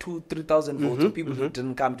of 2,000-3,000 votes of people who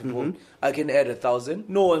didn't come to vote. I can add 1,000.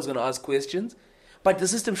 No one's going to ask questions. But the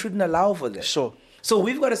system shouldn't allow for that. Sure. So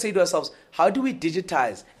we've got to say to ourselves, how do we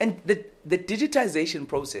digitize? And the digitization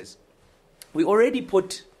process we already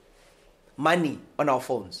put money on our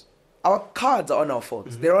phones. Our cards are on our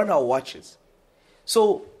phones. They're on our watches.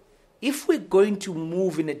 So if we're going to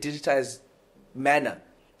move in a digitized manner,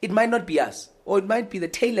 it might not be us, or it might be the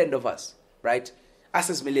tail end of us, right? Us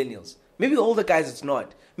as millennials. Maybe the older guys, it's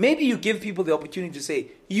not. Maybe you give people the opportunity to say,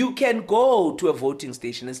 you can go to a voting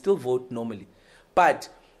station and still vote normally. But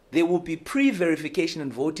there will be pre-verification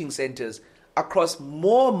and voting centers across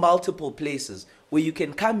more multiple places where you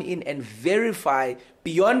can come in and verify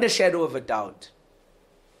beyond a shadow of a doubt.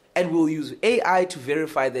 And we'll use AI to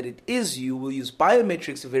verify that it is you. We'll use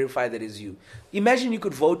biometrics to verify that it is you. Imagine you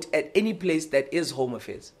could vote at any place that is Home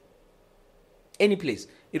Affairs. Any place.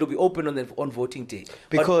 It'll be open on voting day.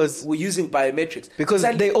 Because but we're using biometrics. Because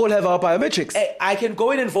they all have our biometrics. I can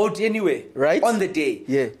go in and vote anyway. Right? On the day.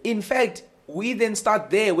 Yeah. In fact, we then start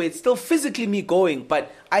there where it's still physically me going,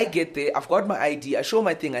 but I get there, I've got my ID, I show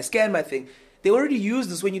my thing, I scan my thing. They already use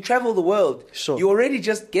this when you travel the world. Sure. You already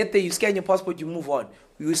just get there, you scan your passport, you move on.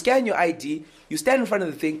 You scan your ID, you stand in front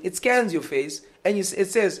of the thing, it scans your face, and it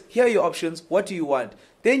says, here are your options, what do you want?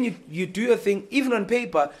 Then you do your thing, even on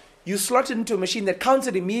paper, you slot it into a machine that counts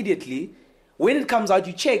it immediately. When it comes out,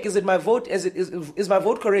 you check, is my vote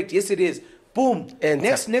correct? Yes, it is. Boom.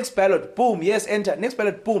 Enter. Next ballot. Boom. Yes, enter. Next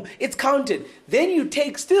ballot. Boom. It's counted. Then you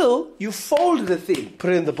fold the thing.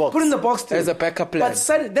 Put it in the box. Put it in the box too. As a backup plan.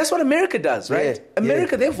 But that's what America does, right? Yeah,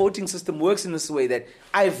 America, their voting system works in this way that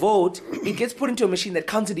I vote, it gets put into a machine that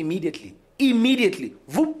counts it immediately. Immediately.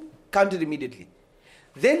 Whoop. Counted immediately.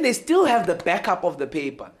 Then they still have the backup of the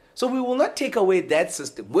paper. So we will not take away that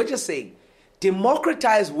system. We're just saying,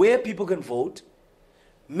 democratize where people can vote,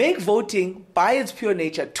 make voting by its pure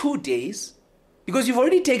nature 2 days, because you've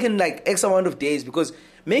already taken like X amount of days, because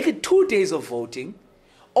make it 2 days of voting,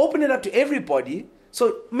 open it up to everybody.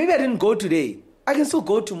 So maybe I didn't go today, I can still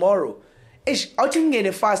go tomorrow.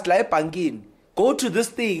 Go to this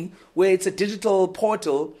thing where it's a digital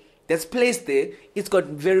portal that's placed there. It's got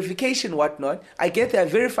verification, whatnot. I get there, I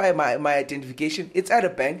verify my identification. It's at a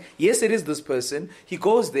bank. Yes, it is this person. He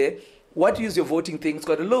goes there. What is your voting thing? It's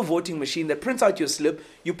got a little voting machine that prints out your slip.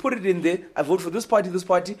 You put it in there. I vote for this party, this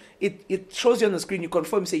party. It shows you on the screen. You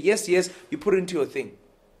confirm, you say yes, yes. You put it into your thing.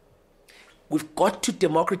 We've got to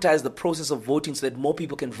democratize the process of voting so that more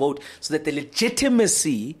people can vote, so that the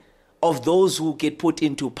legitimacy of those who get put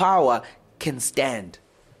into power can stand.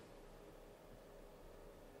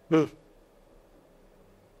 I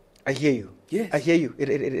hear you. Yes. I hear you.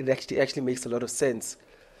 It actually makes a lot of sense.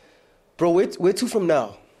 Bro, where to from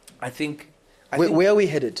now? I think where are we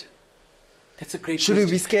headed? That's a great question. Should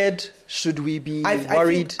we be scared? Should we be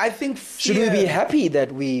worried? I think should we be happy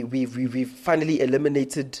that we've finally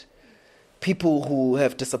eliminated people who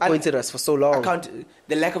have disappointed us for so long?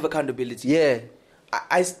 The lack of accountability. Yeah.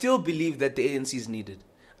 I still believe that the ANC is needed.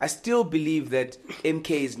 I still believe that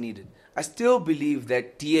MK is needed. I still believe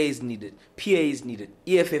that DA is needed. PA is needed.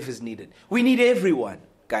 EFF is needed. We need everyone,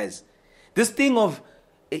 guys. This thing of,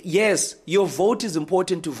 yes, your vote is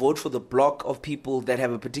important to vote for the block of people that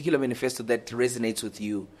have a particular manifesto that resonates with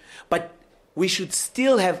you. But we should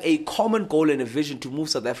still have a common goal and a vision to move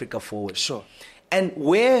South Africa forward. Sure. And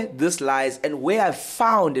where this lies, and where I've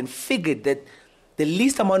found and figured that the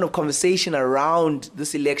least amount of conversation around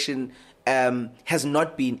this election has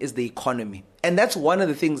not been, is the economy. And that's one of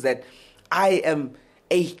the things that I am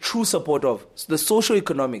a true supporter of, the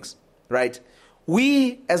socioeconomics, right?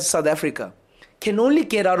 We, as South Africa, can only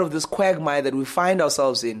get out of this quagmire that we find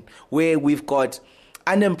ourselves in, where we've got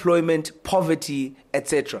unemployment, poverty,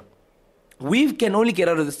 etc. We can only get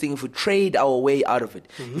out of this thing if we trade our way out of it.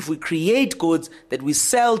 Mm-hmm. If we create goods that we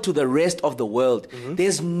sell to the rest of the world. Mm-hmm.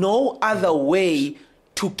 There's no other way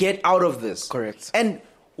to get out of this. Correct. And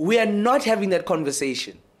we are not having that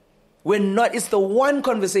conversation. It's the one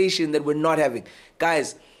conversation that we're not having.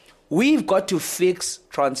 Guys, we've got to fix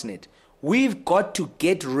Transnet. We've got to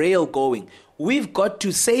get rail going. We've got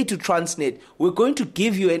to say to Transnet, we're going to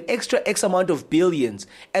give you an extra X amount of billions,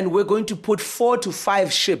 and we're going to put 4 to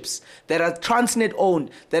 5 ships that are Transnet owned,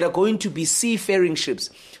 that are going to be seafaring ships.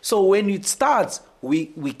 So when it starts, we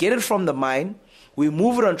get it from the mine, we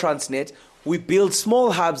move it on Transnet, we build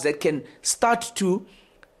small hubs that can start to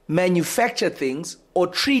manufacture things or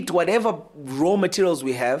treat whatever raw materials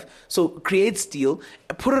we have, so create steel,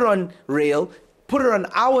 put it on rail, put it on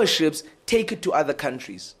our ships, take it to other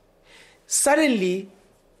countries. Suddenly,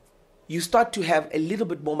 you start to have a little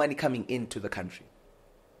bit more money coming into the country.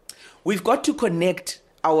 We've got to connect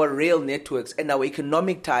our rail networks and our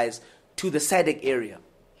economic ties to the SADC area.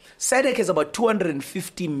 SADC has about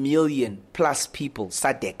 250 million plus people.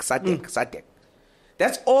 SADC.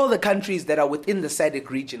 That's all the countries that are within the SADC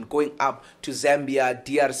region, going up to Zambia,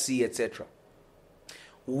 DRC, etc.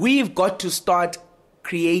 we've got to start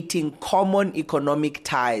creating common economic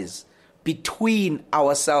ties between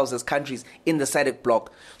ourselves as countries in the SADC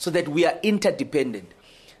bloc so that we are interdependent.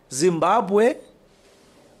 Zimbabwe,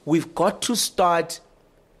 we've got to start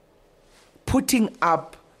putting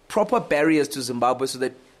up proper barriers to Zimbabwe so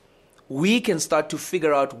that we can start to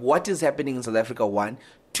figure out what is happening in South Africa, one.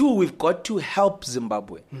 Two, we've got to help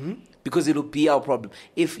Zimbabwe because it'll be our problem.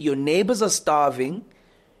 If your neighbors are starving,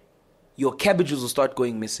 your cabbages will start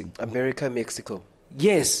going missing. America, Mexico.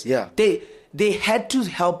 Yes. Yeah. They had to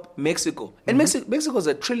help Mexico. And Mexico is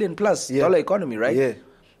a $1 trillion+ dollar economy, right? Yeah.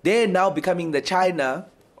 They're now becoming the China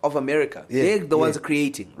of America. Yeah. They're the ones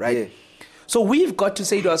creating, right? Yeah. So we've got to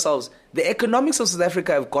say to ourselves, the economics of South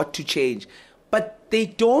Africa have got to change. But they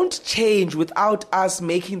don't change without us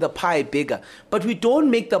making the pie bigger. But we don't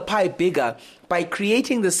make the pie bigger by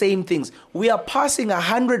creating the same things. We are passing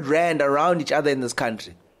 100 rand around each other in this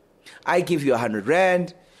country. I give you 100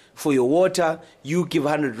 rand for your water. You give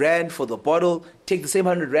 100 rand for the bottle. Take the same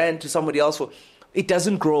 100 rand to somebody else for... It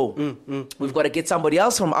doesn't grow. We've got to get somebody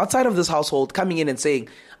else from outside of this household coming in and saying,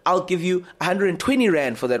 I'll give you 120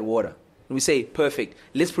 rand for that water. And we say, perfect,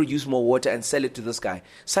 let's produce more water and sell it to this guy.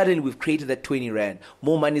 Suddenly we've created that 20 rand.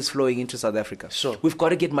 More money is flowing into South Africa. Sure. We've got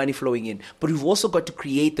to get money flowing in. But we've also got to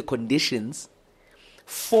create the conditions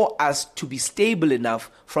for us to be stable enough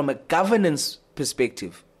from a governance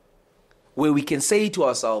perspective where we can say to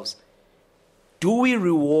ourselves, do we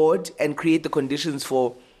reward and create the conditions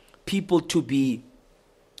for people to be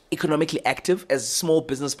economically active as small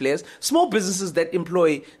business players? Small businesses that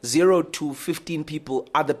employ 0 to 15 people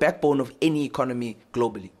are the backbone of any economy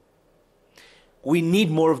globally. We need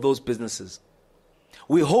more of those businesses.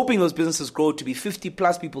 We're hoping those businesses grow to be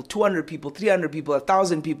 50+ people, 200 people, 300 people,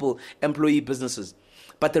 1,000 people, employee businesses.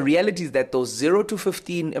 But the reality is that those 0 to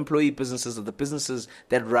 15 employee businesses are the businesses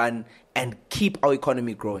that run and keep our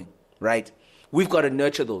economy growing, right? We've got to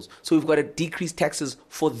nurture those. So we've got to decrease taxes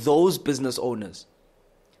for those business owners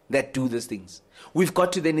that do these things. We've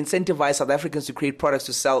got to then incentivize South Africans to create products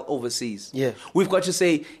to sell overseas. Yeah. We've got to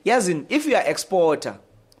say, Yazin, if you are exporter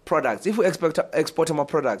products, if we export more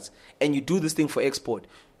products and you do this thing for export,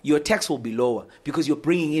 your tax will be lower because you're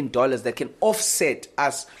bringing in dollars that can offset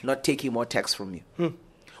us not taking more tax from you.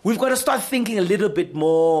 We've got to start thinking a little bit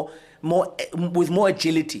more with more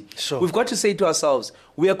agility. Sure. We've got to say to ourselves,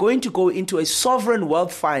 we are going to go into a sovereign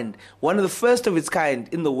wealth fund, one of the first of its kind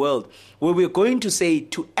in the world, where we're going to say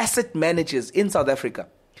to asset managers in South Africa,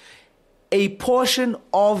 a portion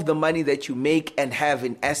of the money that you make and have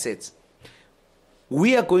in assets,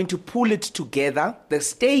 we are going to pool it together. The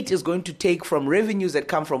state is going to take from revenues that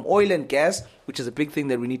come from oil and gas, which is a big thing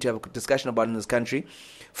that we need to have a discussion about in this country,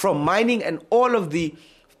 from mining and all of the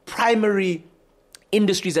primary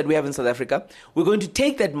industries that we have in South Africa. We're going to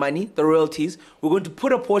take that money, the royalties, we're going to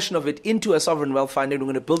put a portion of it into a sovereign wealth fund and we're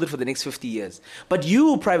going to build it for the next 50 years. But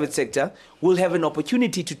you, private sector, will have an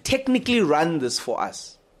opportunity to technically run this for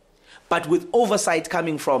us, but with oversight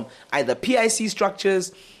coming from either PIC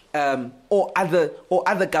structures or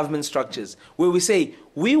other government structures, where we say,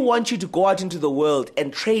 we want you to go out into the world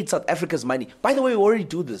and trade South Africa's money. By the way, we already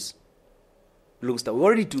do this. Lungster, we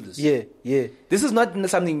already do this. Yeah. This is not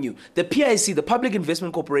something new. The PIC, the Public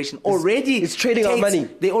Investment Corporation, it's trading our money.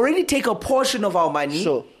 They already take a portion of our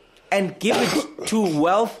money and give it to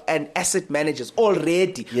wealth and asset managers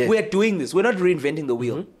already. Yeah. We're doing this. We're not reinventing the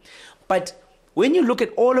wheel. But when you look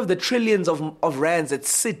at all of the trillions of rands that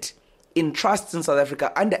sit in trusts in South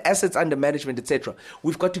Africa, under assets, under management, etc.,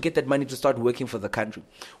 we've got to get that money to start working for the country.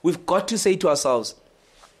 We've got to say to ourselves,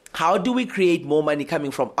 how do we create more money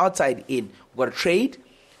coming from outside in? We've got to trade.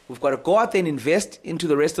 We've got to go out there and invest into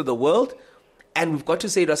the rest of the world. And we've got to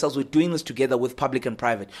say to ourselves, we're doing this together with public and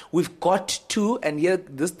private. We've got to, and here,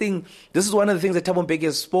 this is one of the things that Thabo Mbeki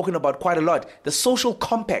has spoken about quite a lot. The social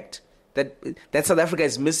compact that South Africa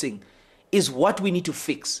is missing is what we need to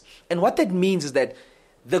fix. And what that means is that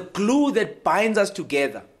the glue that binds us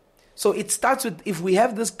together. So it starts with, if we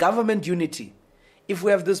have this government unity, if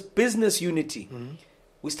we have this business unity,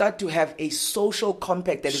 we start to have a social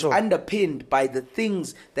compact that is underpinned by the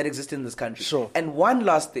things that exist in this country. And one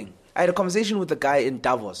last thing. I had a conversation with a guy in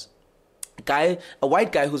Davos. A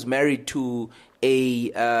white guy who's married to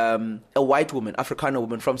a white woman, Afrikaner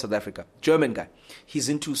woman from South Africa, German guy. He's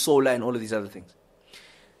into solar and all of these other things.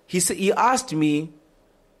 He asked me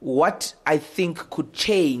what I think could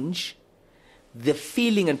change the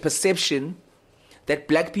feeling and perception that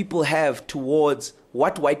black people have towards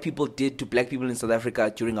what white people did to black people in South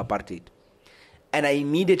Africa during apartheid. And I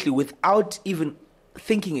immediately, without even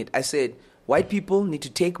thinking it, I said, white people need to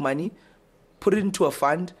take money, put it into a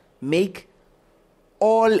fund, make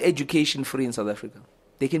all education free in South Africa.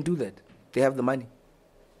 They can do that. They have the money.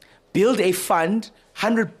 Build a fund,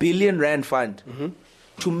 100 billion rand fund,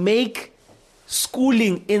 to make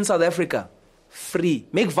schooling in South Africa free.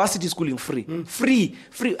 Make varsity schooling free. Free.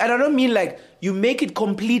 And I don't mean like you make it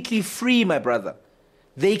completely free, my brother.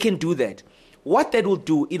 They can do that. What that will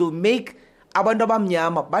do, it will make abantu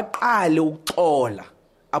abamnyama baqale ukuxola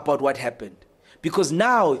about what happened. Because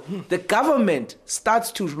now the government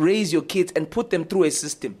starts to raise your kids and put them through a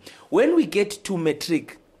system. When we get to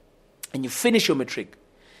matric and you finish your matric,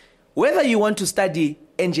 whether you want to study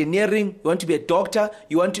engineering, you want to be a doctor,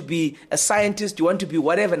 you want to be a scientist, you want to be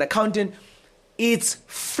whatever, an accountant, it's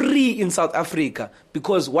free in South Africa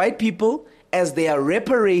because white people, as their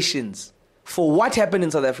reparations for what happened in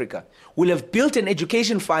South Africa, will have built an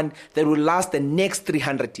education fund that will last the next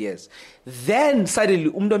 300 years. Then suddenly,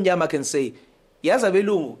 umntomnyama can say, yazi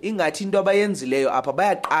abelungu, ingathi into abayenzileyo apha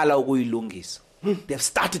bayaqala ukuyilungisa. They've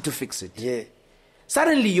started to fix it. Yeah.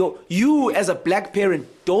 Suddenly, you as a black parent,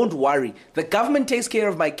 don't worry. The government takes care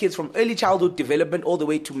of my kids from early childhood development all the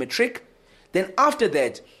way to matric. Then after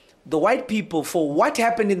that, the white people, for what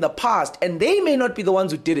happened in the past, and they may not be the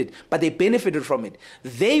ones who did it, but they benefited from it,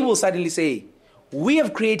 they will suddenly say, we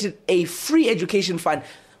have created a free education fund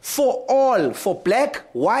for all, for black,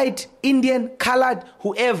 white, Indian, colored,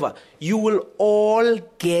 whoever. You will all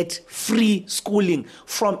get free schooling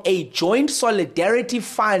from a joint solidarity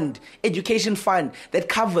fund, education fund that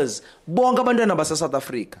covers bonke abantwana base South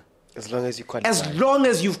Africa. As long as you qualify. As long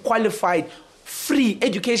as you've qualified, free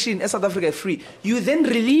education in South Africa is free. You then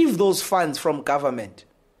relieve those funds from government.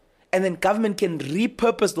 And then government can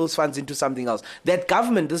repurpose those funds into something else. That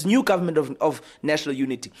government, this new government of national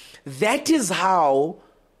unity, that is how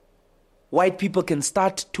white people can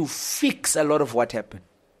start to fix a lot of what happened.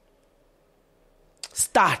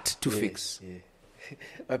 Start to fix. Yeah.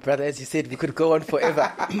 My brother, as you said, we could go on forever.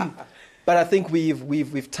 But I think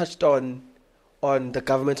we've touched on the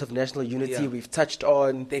government of national unity. Yeah. We've touched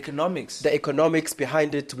on the economics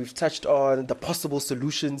behind it. We've touched on the possible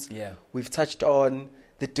solutions. Yeah. We've touched on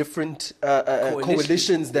the different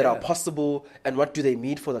coalitions that are possible and what do they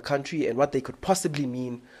mean for the country and what they could possibly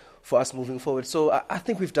mean for us moving forward. So I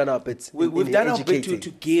think we've done our bit. We've done our bit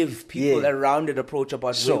to give people a rounded approach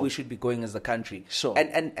about Sure. where we should be going as a country. Sure.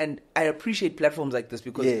 And I appreciate platforms like this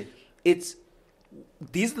because these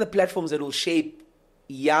are the platforms that will shape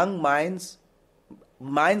young minds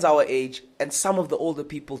our age, and some of the older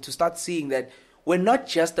people to start seeing that we're not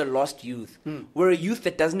just a lost youth. We're a youth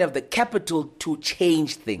that doesn't have the capital to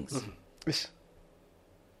change things.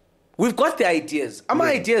 We've got the ideas.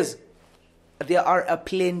 Ideas, there are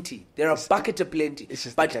aplenty. There are bucket aplenty.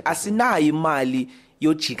 But asinayo imali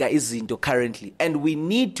yochika izinto currently. And we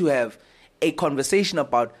need to have a conversation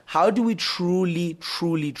about how do we truly,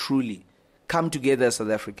 truly, truly come together as South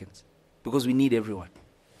Africans. Because we need everyone.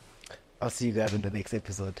 I'll see you guys in the next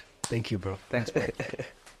episode. Thank you, bro. Thanks, bro.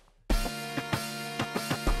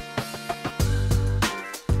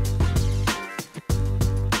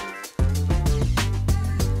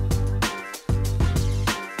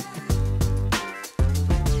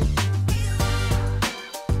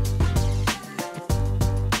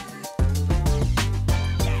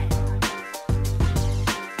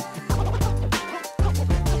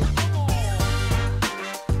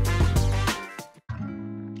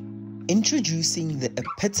 Introducing the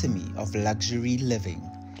epitome of luxury living.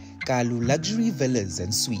 Kalu Luxury Villas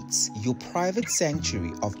and Suites, your private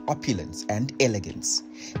sanctuary of opulence and elegance.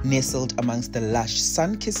 Nestled amongst the lush,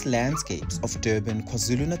 sun-kissed landscapes of Durban,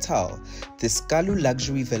 KwaZulu-Natal, this Kalu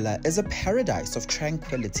Luxury Villa is a paradise of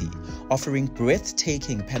tranquility, offering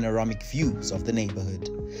breathtaking panoramic views of the neighborhood.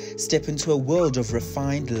 Step into a world of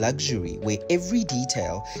refined luxury where every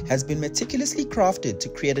detail has been meticulously crafted to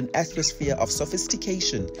create an atmosphere of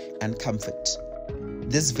sophistication and comfort.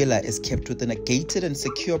 This villa is kept within a gated and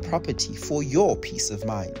secure property for your peace of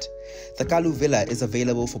mind. The Kalu Villa is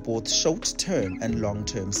available for both short-term and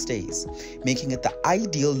long-term stays, making it the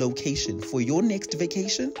ideal location for your next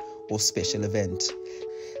vacation or special event.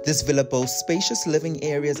 This villa boasts spacious living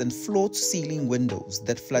areas and floor-to-ceiling windows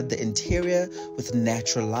that flood the interior with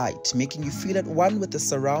natural light, making you feel at one with the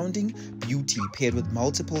surrounding beauty paired with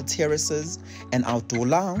multiple terraces, an outdoor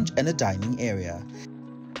lounge, and a dining area.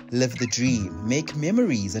 Live the dream, make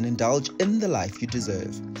memories, and indulge in the life you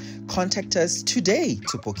deserve. Contact us today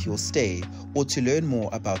to book your stay or to learn more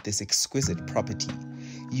about this exquisite property.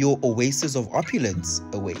 Your oasis of opulence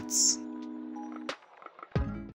awaits.